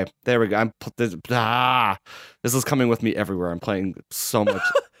 Okay. There we go. This is coming with me everywhere. I'm playing so much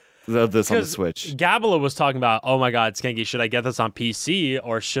of this on the 'Cause Switch. Gabala was talking about, oh my God, Skanky, should I get this on PC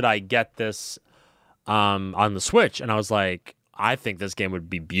or should I get this on the Switch? And I was like, I think this game would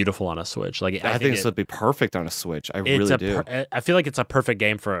be beautiful on a Switch. Like, I think this would be perfect on a Switch. I really do. I feel like it's a perfect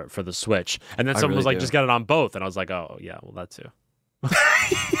game for the Switch. And then I someone was really like, do. just get it on both. And I was like, oh yeah, well that too.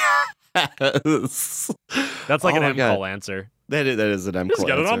 Yes. That's like Oh an my M God. call answer. That is an M. Just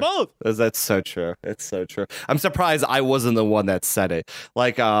get it on both. That's so true. It's so true. I'm surprised I wasn't the one that said it.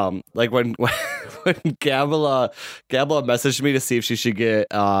 Like when Gabala messaged me to see if she should get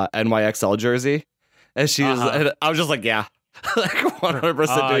NYXL jersey, and and I was just like, yeah. Like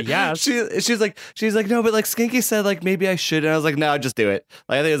 100%. yes. She's like no, but like Skinky said like maybe I should, and I was like no, just do it.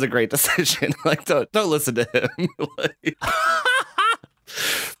 Like I think it's a great decision. Like don't listen to him. Like,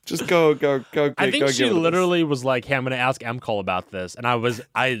 just go. I think go she give it this. literally was like, hey, I'm going to ask M Cole about this. And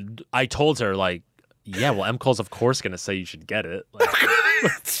I told her like, yeah, well, M Cole's of course going to say you should get it. Like,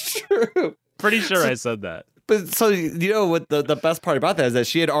 It's true. pretty sure I said that. But so you know what the best part about that is that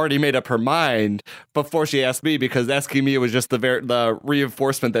she had already made up her mind before she asked me, because asking me was just the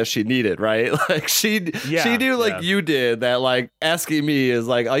reinforcement that she needed, right? Like she knew like you did that, like asking me is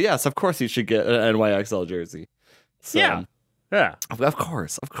like, oh yes, of course you should get an NYXL jersey. So, Yeah. of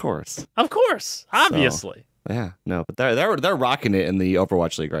course, Obviously. yeah, no, but they're rocking it in the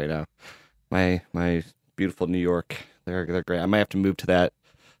Overwatch League right now. My beautiful New York, they're great. I might have to move to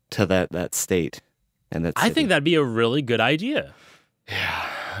that state. And I think that'd be a really good idea. Yeah,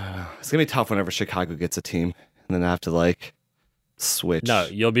 I don't know. It's gonna be tough whenever Chicago gets a team, and then I have to like switch. No,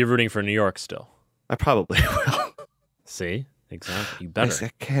 you'll be rooting for New York still. I probably will. See? Exactly. You better. I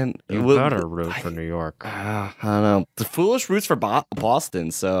can't. You better root for New York. I don't know. The foolish roots for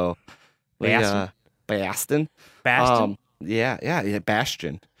Boston. So, Bastion. Bastion. Bastion? Yeah.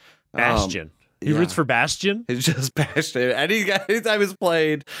 Bastion. Bastion. He yeah. roots for Bastion? It's just Bastion. Anytime he's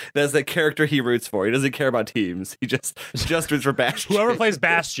played, that's the character he roots for. He doesn't care about teams. He just roots for Bastion. Whoever plays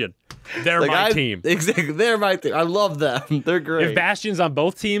Bastion, they're Like, my team. Exactly. They're my team. I love them. They're great. If Bastion's on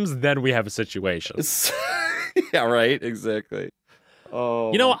both teams, then we have a situation. Yeah, right. Exactly.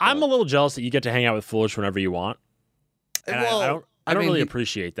 Oh, You know, my God. I'm a little jealous that you get to hang out with Foolish whenever you want. And Well, I don't mean, really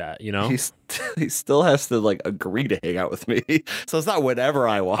appreciate that, you know? he still has to like agree to hang out with me, so it's not whatever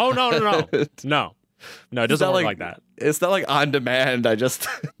I want. Oh, no. No, it doesn't not work like- like that. It's not like on demand. I just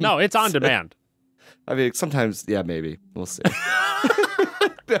No, it's on demand. I mean, sometimes, yeah, maybe we'll see.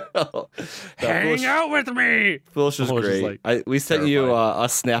 No, Hang out with me. Foolish is Foolish is, great. like, We sent you a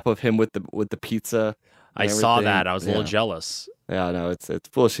snap of him with the pizza. I and saw everything. that. I was a little Yeah. jealous. Yeah, no, it's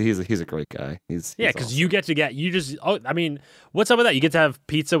Foolish. He's a great guy. He's Yeah, because awesome. I mean, what's up with that? You get to have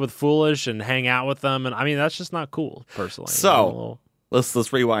pizza with Foolish and hang out with them, and I mean that's just not cool, personally. So,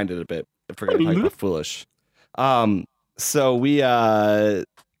 let's rewind it a bit if we're gonna talk about Foolish. So we I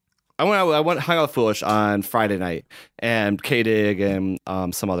hung out with Foolish on Friday night, and K-Dig and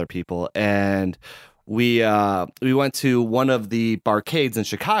some other people, and we went to one of the barcades in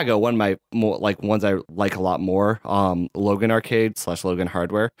Chicago. One of my ones I like a lot more, Logan Arcade / Logan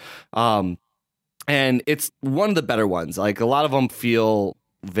Hardware, and it's one of the better ones. Like a lot of them feel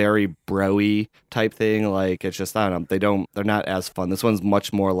very bro-y type thing. Like it's just, I don't know, they're not as fun. This one's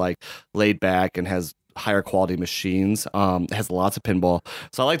much more like laid back and has higher quality machines. It has lots of pinball,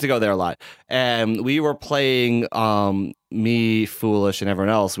 so I like to go there a lot. And we were playing, me, Foolish, and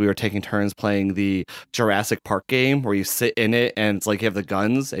everyone else. We were taking turns playing the Jurassic Park game where you sit in it and it's like you have the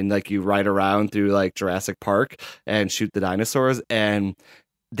guns and like you ride around through like Jurassic Park and shoot the dinosaurs. And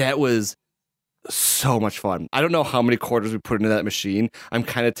that was so much fun. I don't know how many quarters we put into that machine. I'm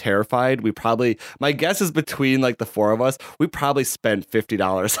kind of terrified. My guess is between like the four of us, we probably spent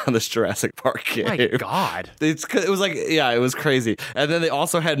 $50 on this Jurassic Park game. My God. It was like, yeah, it was crazy. And then they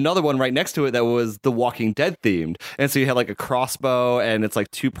also had another one right next to it that was The Walking Dead themed. And so you had like a crossbow and it's like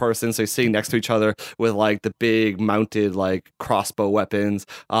two persons. So you're sitting next to each other with like the big mounted like crossbow weapons,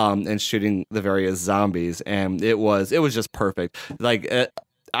 and shooting the various zombies. And it was just perfect. Like,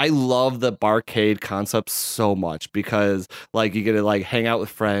 I love the barcade concept so much because like you get to like hang out with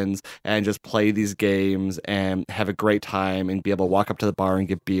friends and just play these games and have a great time and be able to walk up to the bar and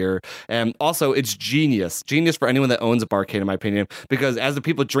get beer. And also it's genius for anyone that owns a barcade, in my opinion, because as the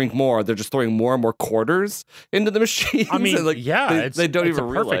people drink more, they're just throwing more and more quarters into the machines. I mean, and, like, yeah, they don't even a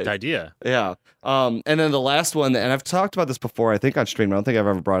perfect realize. idea. Yeah. And then the last one, and I've talked about this before, I think on stream, I don't think I've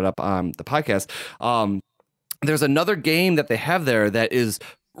ever brought it up on the podcast. There's another game that they have there that is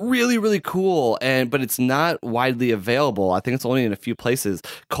really, really cool, but it's not widely available. I think it's only in a few places,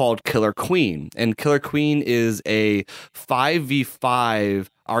 called Killer Queen. And Killer Queen is a 5v5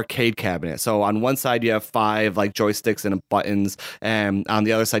 arcade cabinet. So on one side you have 5 like joysticks and buttons, and on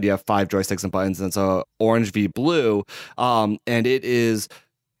the other side you have 5 joysticks and buttons, and it's a orange v blue. And it is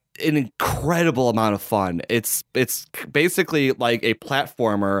an incredible amount of fun. It's basically like a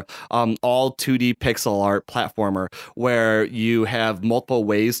platformer, all 2D pixel art platformer where you have multiple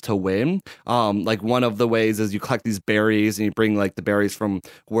ways to win. Like one of the ways is you collect these berries and you bring like the berries from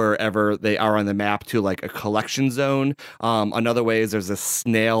wherever they are on the map to like a collection zone. Another way is there's a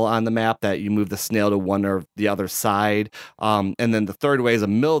snail on the map that you move the snail to one or the other side. And then the third way is a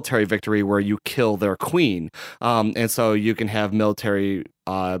military victory where you kill their queen. And so you can have military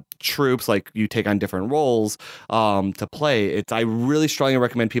troops, like you take on different roles to play. I really strongly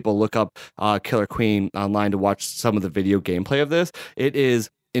recommend people look up Killer Queen online to watch some of the video gameplay of this. It is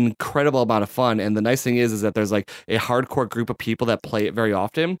incredible amount of fun, and the nice thing is that there's like a hardcore group of people that play it very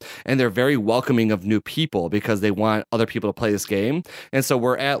often, and they're very welcoming of new people because they want other people to play this game. And so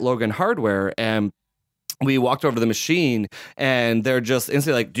we're at Logan Hardware, and we walked over to the machine and they're just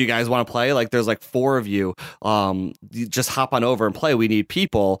instantly like, do you guys want to play? Like, there's like 4 of you. You just hop on over and play. We need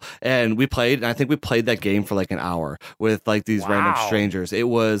people. And we played, and I think we played that game for like an hour with like these random strangers. It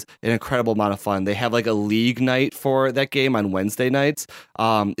was an incredible amount of fun. They have like a league night for that game on Wednesday nights.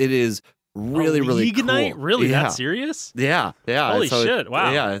 It is really league cool. night? Really? Yeah. That serious? Yeah. Holy shit!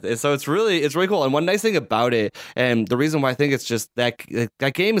 Wow. Yeah. So it's really cool. And one nice thing about it, and the reason why I think it's just that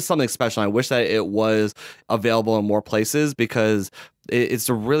game is something special. I wish that it was available in more places because it's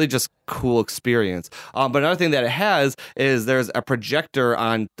a really just cool experience. But another thing that it has is there's a projector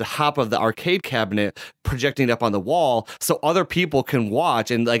on the top of the arcade cabinet projecting up on the wall, so other people can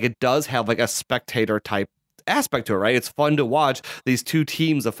watch, and like it does have like a spectator type aspect to it, right? It's fun to watch these 2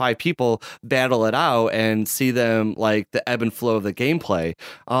 teams of 5 people battle it out and see them like the ebb and flow of the gameplay.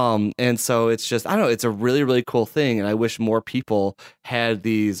 And so it's just, I don't know, it's a really, really cool thing. And I wish more people had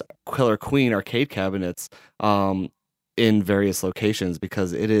these Killer Queen arcade cabinets in various locations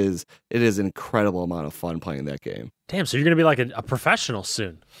because it is an incredible amount of fun playing that game. Damn, so you're going to be like a professional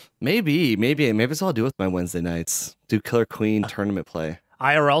soon. Maybe it's all I'll do with my Wednesday nights. Do Killer Queen tournament play.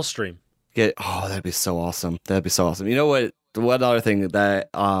 IRL stream. That'd be so awesome. You know what? One other thing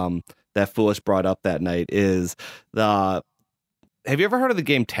that that Foolish brought up that night is have you ever heard of the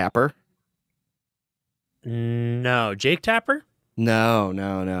game Tapper? No. Jake Tapper?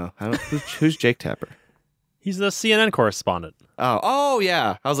 No. I don't. Who's Jake Tapper? He's the CNN correspondent. Oh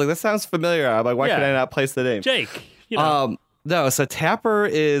yeah. I was like, that sounds familiar. I'm like, why can I not place the name? Jake. You know. No, so Tapper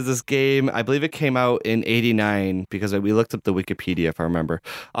is this game. I believe it came out in '89 because we looked up the Wikipedia, if I remember.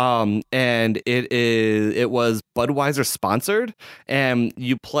 And it was Budweiser sponsored, and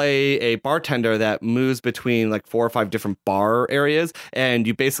you play a bartender that moves between like 4 or 5 different bar areas, and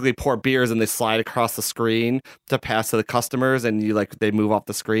you basically pour beers and they slide across the screen to pass to the customers, and they move off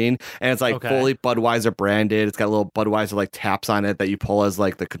the screen, and it's like fully Budweiser branded. It's got little Budweiser like taps on it that you pull as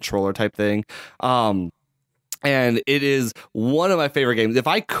like the controller type thing. And it is one of my favorite games. If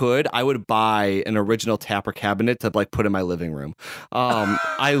I could, I would buy an original Tapper cabinet to like put in my living room.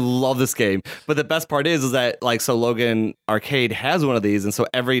 I love this game. But the best part is that like, so Logan Arcade has one of these, and so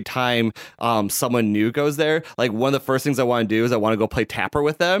every time someone new goes there, like one of the first things I want to do is I want to go play Tapper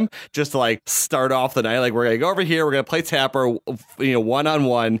with them, just to like start off the night. Like we're gonna go over here, we're gonna play Tapper,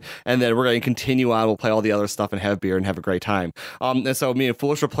 one-on-one, and then we're gonna continue on. We'll play all the other stuff and have beer and have a great time. And so me and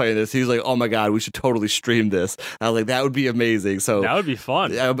Foolish were playing this. He's like, "Oh my god, we should totally stream this." I was like, that would be amazing. So that would be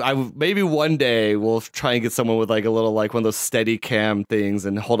fun. Maybe one day we'll try and get someone with like a little like one of those steady cam things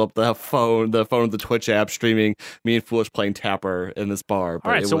and hold up the phone of the Twitch app, streaming me and Foolish playing Tapper in this bar. But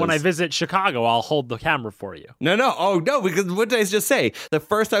all right, so when I visit Chicago, I'll hold the camera for you. No, because what did I just say? The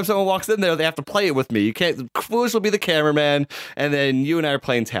first time someone walks in there, they have to play it with me. You can't. Foolish will be the cameraman, and then you and I are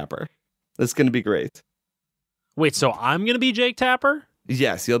playing Tapper. It's going to be great. Wait, so I'm going to be Jake Tapper?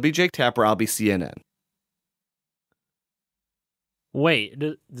 Yes, you'll be Jake Tapper. I'll be CNN. Wait,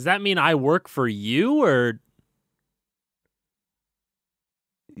 does that mean I work for you, or?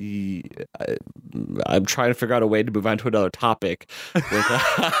 Yeah, I'm trying to figure out a way to move on to another topic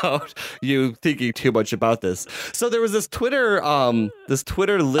without you thinking too much about this. So there was this Twitter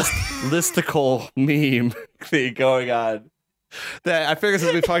listicle meme thing going on that I figured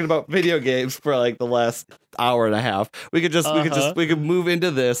since we've talked about video games for like the last hour and a half, we could move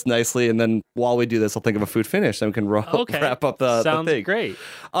into this nicely, and then while we do this, I'll think of a food finish, and we can wrap up the Sounds thing. Great.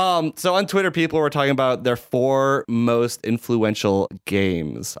 So on Twitter, people were talking about their 4 most influential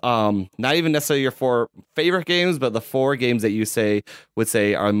games. Not even necessarily your 4 favorite games, but the 4 games that you would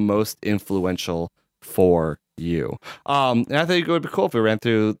say are most influential for you. And I think it would be cool if we ran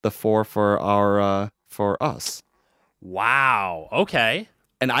through the 4 for us. Wow. Okay.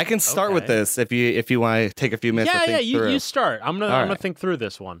 And I can start with this if you want to take a few minutes. You start. I'm gonna think through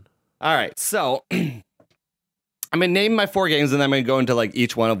this one. All right. So I'm gonna name my 4 games, and then I'm gonna go into like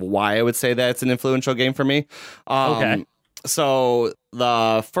each one of why I would say that it's an influential game for me. Okay. So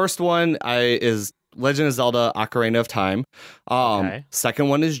the first one is Legend of Zelda: Ocarina of Time. Okay. Second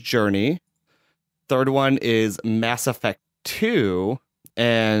one is Journey. Third one is Mass Effect 2.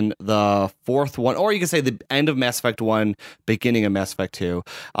 And the fourth one, or you can say the end of Mass Effect 1, beginning of Mass Effect 2.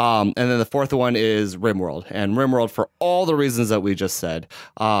 And then the fourth one is RimWorld. And RimWorld for all the reasons that we just said.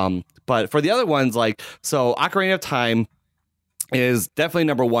 But for the other ones, so Ocarina of Time is definitely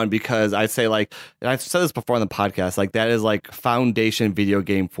number 1, because I'd say and I've said this before on the podcast, that is foundation video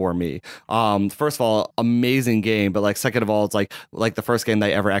game for me. First of all, amazing game, but second of all, it's like the first game that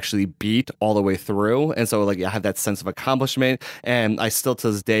I ever actually beat all the way through. And so I have that sense of accomplishment, and I still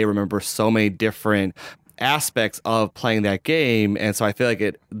to this day remember so many different aspects of playing that game, and so I feel like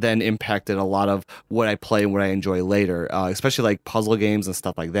it then impacted a lot of what I play and what I enjoy later, especially puzzle games and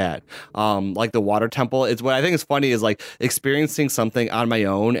stuff like that. Like the Water Temple, it's what I think is funny is experiencing something on my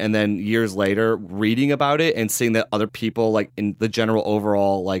own, and then years later reading about it and seeing that other people in the general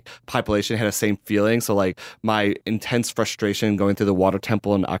overall population had the same feeling. So my intense frustration going through the Water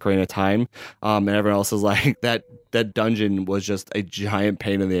Temple in Ocarina of Time, and everyone else is that dungeon was just a giant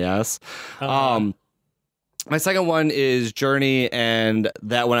pain in the ass. My second one is Journey, and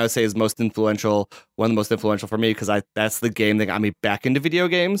that one I would say is one of the most influential for me, because that's the game that got me back into video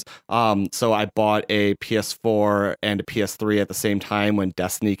games. So I bought a PS4 and a PS3 at the same time when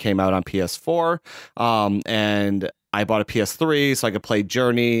Destiny came out on PS4, and I bought a PS3 so I could play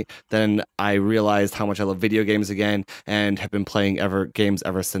Journey. Then I realized how much I love video games again, and have been playing games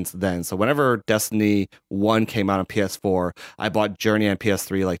ever since then. So whenever Destiny 1 came out on PS4, I bought Journey on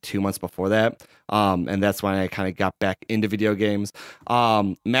PS3 2 months before that. And that's when I kind of got back into video games.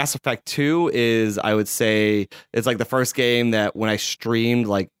 Mass Effect 2 is, I would say, it's the first game that when I streamed,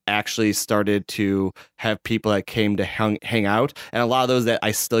 actually started to have people that came to hang out, and a lot of those that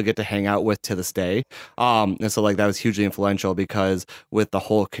I still get to hang out with to this day. And so that was hugely influential, because with the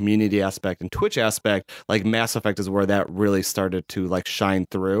whole community aspect and Twitch aspect, Mass Effect is where that really started to shine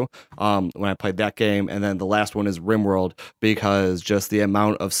through when I played that game. And then the last one is RimWorld, because just the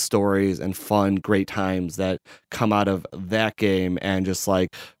amount of stories and fun, great times that come out of that game, and just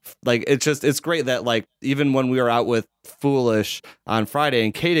it's great that even when we were out with Foolish on Friday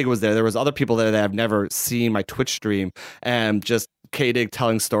and K-Dig was there was other people there that I've never seen my Twitch stream, and just K-Dig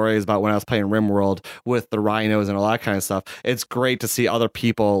telling stories about when I was playing RimWorld with the rhinos and all that kind of stuff. It's great to see other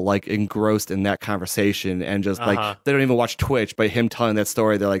people engrossed in that conversation, and just they don't even watch Twitch, but him telling that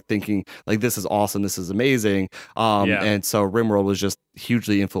story, they're thinking this is awesome, this is amazing. And so RimWorld was just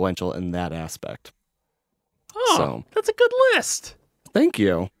hugely influential in that aspect. So that's a good list. Thank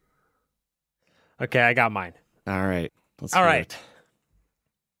you. Okay, I got mine. All right. All right.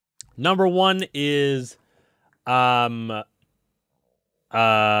 Number 1 is GoldenEye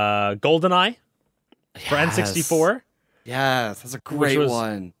for Yes. N64. Yes, that's a great was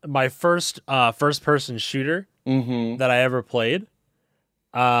one. My first person shooter Mm-hmm. that I ever played.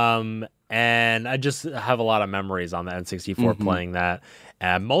 And I just have a lot of memories on the N64 playing that,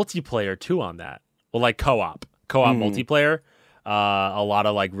 and multiplayer too on that. Well, like co-op multiplayer. A lot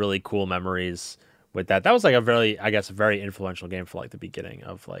of like really cool memories with that. That was like a very influential game for like the beginning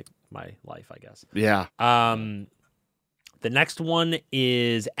of like my life, I guess. Yeah. The next one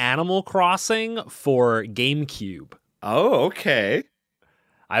is Animal Crossing for GameCube. Oh, okay.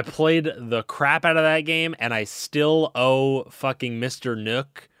 I played the crap out of that game, and I still owe fucking Mr.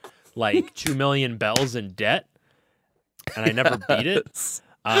 Nook like 2 million bells in debt, and I never beat it.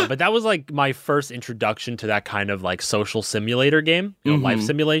 But that was like my first introduction to that kind of like social simulator game, life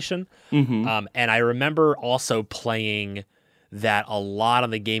simulation. And I remember also playing that a lot on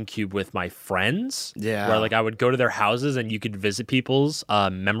the GameCube with my friends. Yeah. Where like I would go to their houses and you could visit people's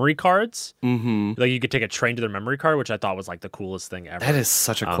memory cards. Like you could take a train to their memory card, which I thought was like the coolest thing ever. That is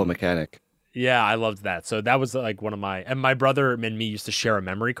such a cool mechanic. Yeah, I loved that. So that was like one of and my brother and me used to share a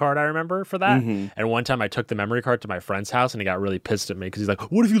memory card, I remember, for that. And one time I took the memory card to my friend's house and he got really pissed at me because he's like,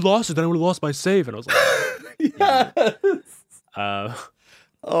 what if you lost it? Then I would have lost my save. And I was like, Yes.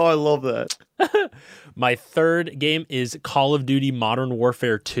 Oh, I love that. My third game is Call of Duty Modern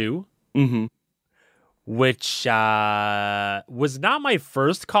Warfare 2, which was not my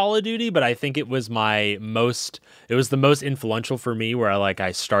first Call of Duty, but I think it was the most influential for me, where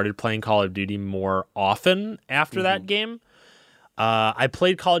I started playing Call of Duty more often after that game. I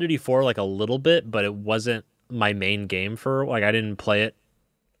played Call of Duty 4 like a little bit, but it wasn't my main game for I didn't play it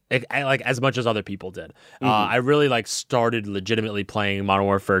like as much as other people did. I really started legitimately playing Modern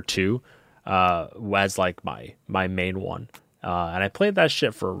Warfare 2 as like my main one. And I played that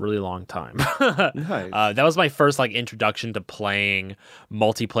shit for a really long time. Nice. That was my first introduction to playing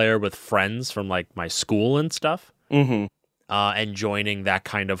multiplayer with friends from my school and stuff. And joining that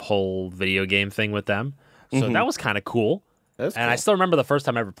kind of whole video game thing with them. So that was kind of cool. That's and cool. I still remember the first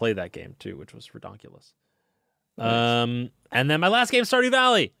time I ever played that game too, which was ridiculous. Nice. And then my last game, Stardew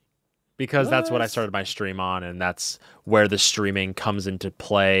Valley, because that's what I started my stream on, and that's where the streaming comes into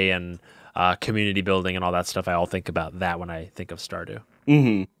play, and community building and all that stuff. I all think about that when I think of Stardew.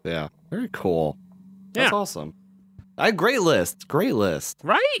 Yeah. Very cool. That's Yeah. awesome. Great list. Great list.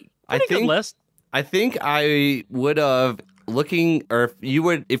 Right? Pretty good list. I think I would have if you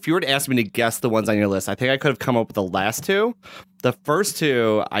were to ask me to guess the ones on your list, I think I could have come up with the last two. The first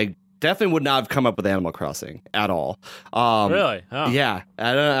two, I definitely would not have come up with Animal Crossing at all. Really? Oh. Yeah.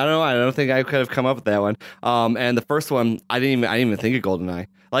 I don't know. I don't think I could have come up with that one. And the first one, I didn't even think of GoldenEye.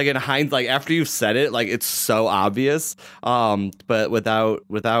 Like in hindsight, after you've said it, it's so obvious. But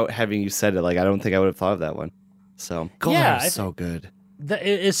without having you said it, I don't think I would have thought of that one. So GoldenEye is so good.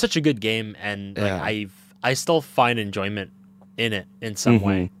 It's such a good game, and Yeah. I still find enjoyment in it in some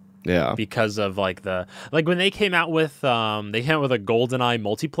way. Yeah. Because of when they came out with a GoldenEye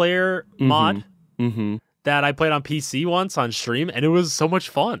multiplayer mod that I played on PC once on stream, and it was so much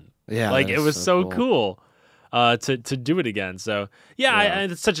fun. Yeah. It was so cool to do it again. So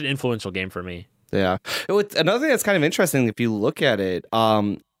it's such an influential game for me. Yeah. Another thing that's kind of interesting, if you look at it,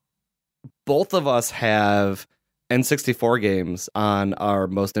 both of us have N64 games on our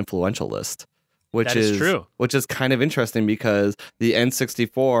most influential list. Which is true. Which is kind of interesting because the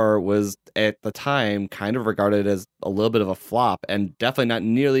N64 was at the time kind of regarded as a little bit of a flop and definitely not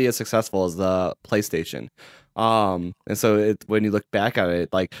nearly as successful as the PlayStation. And so when you look back at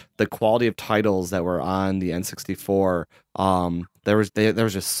it, the quality of titles that were on the N64, there was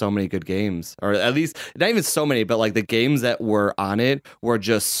just so many good games, or at least not even so many, but the games that were on it were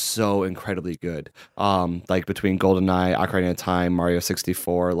just so incredibly good. Between GoldenEye, Ocarina of Time, Mario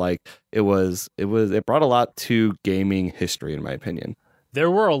 64, it brought a lot to gaming history, in my opinion.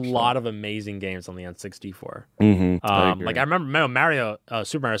 There were a lot of amazing games on the N64. I remember Mario,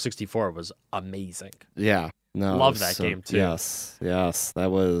 Super Mario 64 was amazing. Yeah. No, love that game too. Yes,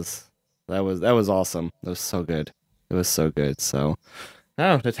 that was awesome. It was so good. It was so good. So,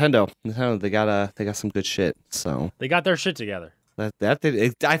 Nintendo, they got some good shit. So they got their shit together.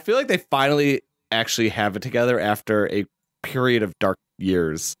 I feel like they finally actually have it together after a period of dark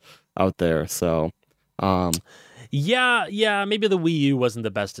years out there. So, yeah. Maybe the Wii U wasn't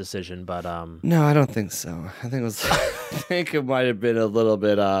the best decision, but no, I don't think so. I think it was. I think it might have been a little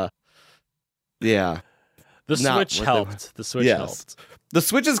bit. Yeah. The Switch helped. The Switch helped. The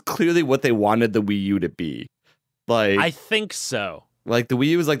Switch is clearly what they wanted the Wii U to be. I think so. The Wii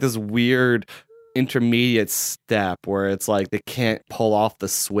U is this weird intermediate step where it's they can't pull off the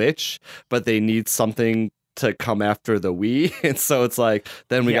Switch, but they need something to come after the Wii, and so it's like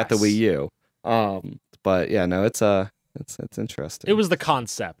then we got the Wii U. But yeah, no, it's interesting. It was the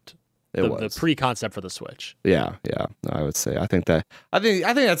concept. It was the pre-concept for the Switch. Yeah. No, I would say I think that's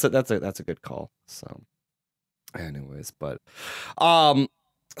a good call. So, anyways, but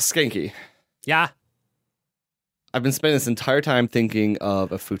Skanky. Yeah. I've been spending this entire time thinking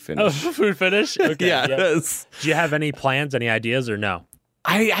of a food finish. Oh, food finish? Okay. Yeah. Do you have any plans, any ideas, or no?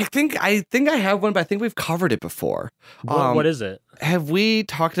 I think I have one, but I think we've covered it before. What is it? Have we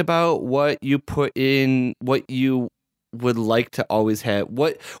talked about what you put in, what you would like to always have?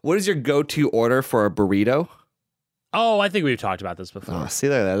 What is your go-to order for a burrito? Oh, I think we've talked about this before. Oh, see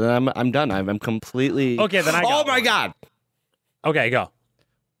that? Then I'm done. I'm completely okay. Then I got my God. Okay, go.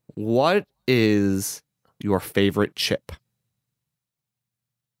 What is your favorite chip?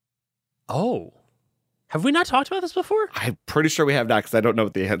 Oh, have we not talked about this before? I'm pretty sure we have not, because I don't know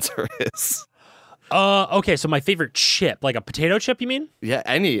what the answer is. Okay, so my favorite chip, like a potato chip, you mean? Yeah,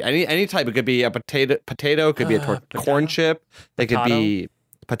 any type. It could be a potato. It could be a corn chip. It could be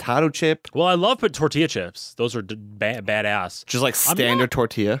potato chip. Well, I love tortilla chips. Those are badass. Just like standard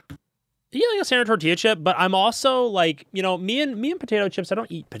tortilla. Yeah, like a standard tortilla chip. But I'm also like, me and potato chips. I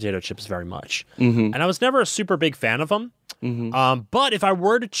don't eat potato chips very much, and I was never a super big fan of them. But if I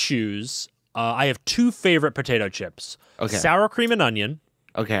were to choose, I have two favorite potato chips: sour cream and onion.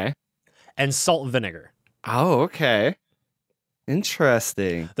 Okay. And salt and vinegar. Oh, okay.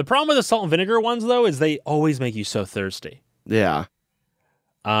 Interesting. The problem with the salt and vinegar ones, though, is they always make you so thirsty. Yeah.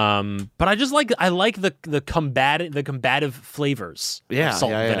 But I just like the combative flavors of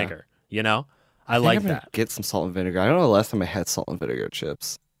salt and vinegar. You know? I like that. Get some salt and vinegar. I don't know the last time I had salt and vinegar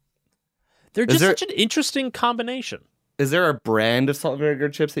chips. They're just such an interesting combination. Is there a brand of salt and vinegar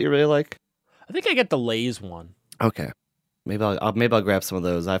chips that you really like? I think I get the Lay's one. Okay. Maybe I'll grab some of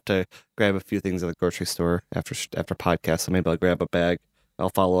those. I have to grab a few things at the grocery store after podcast, so maybe I'll grab a bag.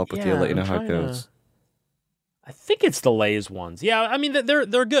 I'll follow up with you, let you know how it goes. I think it's the Lay's ones. Yeah, I mean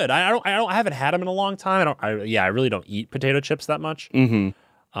they're good. I haven't had them in a long time. I really don't eat potato chips that much.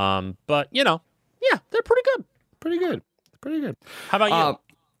 But yeah, they're pretty good. Pretty good. How about you?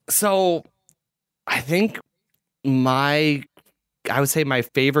 So I think I would say my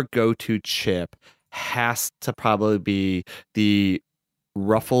favorite go-to chip has to probably be the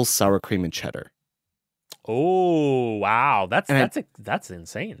Ruffles sour cream and cheddar. Oh, wow. That's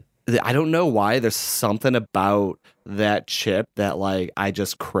insane. I don't know why. There's something about that chip that like I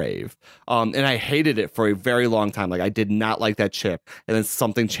just crave. And I hated it for a very long time. Like I did not like that chip. And then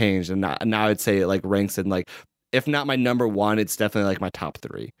something changed, and now I'd say it like ranks in like, if not my number one, it's definitely like my top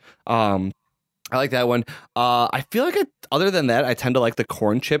three. I like that one. I feel like other than that, I tend to like the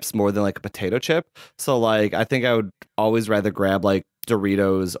corn chips more than like a potato chip. So like, I think I would always rather grab like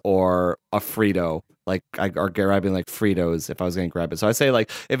Doritos or a Frito, or grabbing like Fritos if I was going to grab it. So I say like,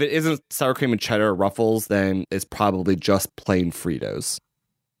 if it isn't sour cream and cheddar or Ruffles, then it's probably just plain Fritos.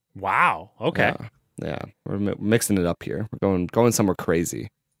 Wow. Okay. Yeah. We're mixing it up here. We're going somewhere crazy.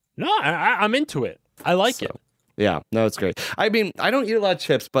 No, I'm into it. I like it. Yeah. No, it's great. I mean, I don't eat a lot of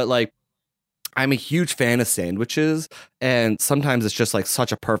chips, but like, I'm a huge fan of sandwiches, and sometimes it's just like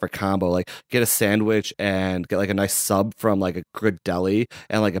such a perfect combo. Like get a sandwich and get like a nice sub from like a good deli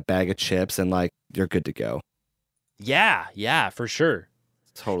and like a bag of chips, and like you're good to go. Yeah, for sure.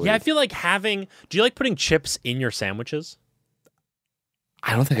 Totally. Yeah, I feel like do you like putting chips in your sandwiches?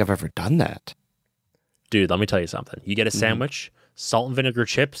 I don't think I've ever done that. Dude, let me tell you something. You get a sandwich, salt and vinegar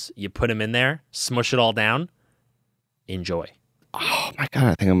chips, you put them in there, smush it all down, enjoy. Oh my God,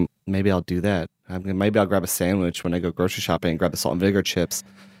 I think maybe I'll do that. Maybe I'll grab a sandwich when I go grocery shopping and grab the salt and vinegar chips.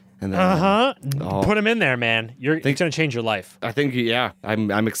 And then, put them in there, man. It's going to change your life. I think, yeah,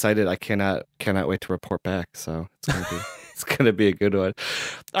 I'm excited. I cannot wait to report back. So it's gonna be a good one.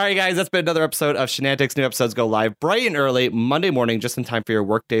 All right, guys, that's been another episode of Shenantics. New episodes go live bright and early Monday morning, just in time for your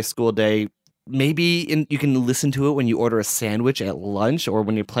workday, school day. Maybe you can listen to it when you order a sandwich at lunch, or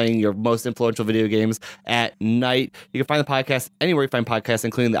when you're playing your most influential video games at night. You can find the podcast anywhere you find podcasts,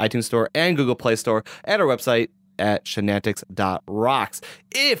 including the iTunes Store and Google Play Store, at our website at shenantics.rocks.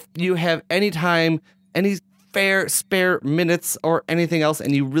 If you have any time, any spare minutes, or anything else,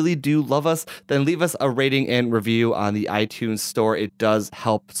 and you really do love us, then leave us a rating and review on the iTunes Store. It does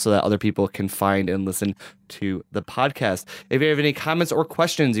help so that other people can find and listen to the podcast. If you have any comments or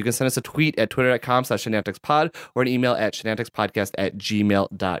questions, you can send us a tweet at twitter.com/shenanticspod or an email at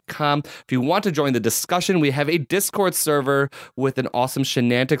shenanticspodcast@gmail.com. If you want to join the discussion, we have a Discord server with an awesome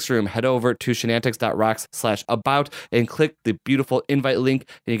Shenantics room. Head over to shenantics.rocks/about and click the beautiful invite link,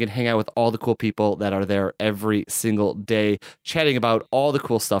 and you can hang out with all the cool people that are there every single day, chatting about all the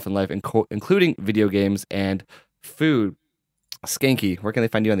cool stuff in life, including video games and food. Skanky, where can they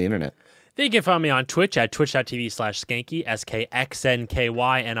find you on the internet? They can find me on Twitch at twitch.tv/skanky,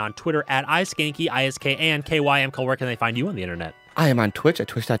 SKXNKY, and on Twitter at iskanky, ISKANKY. Where can they find you on the internet? I am on Twitch at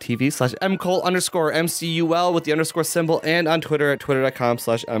twitch.tv/mcole_MCUL with the underscore symbol, and on Twitter at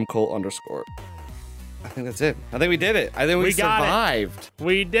twitter.com/mcole_. I think that's it. I think we did it. I think we survived.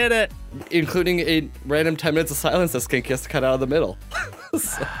 We did it. Including a random 10 minutes of silence that Skanky has to cut out of the middle.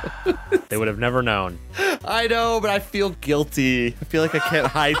 They would have never known. I know, but I feel guilty. I feel like I can't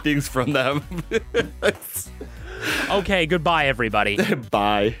hide things from them. Okay, goodbye, everybody.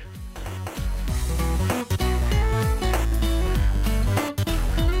 Bye.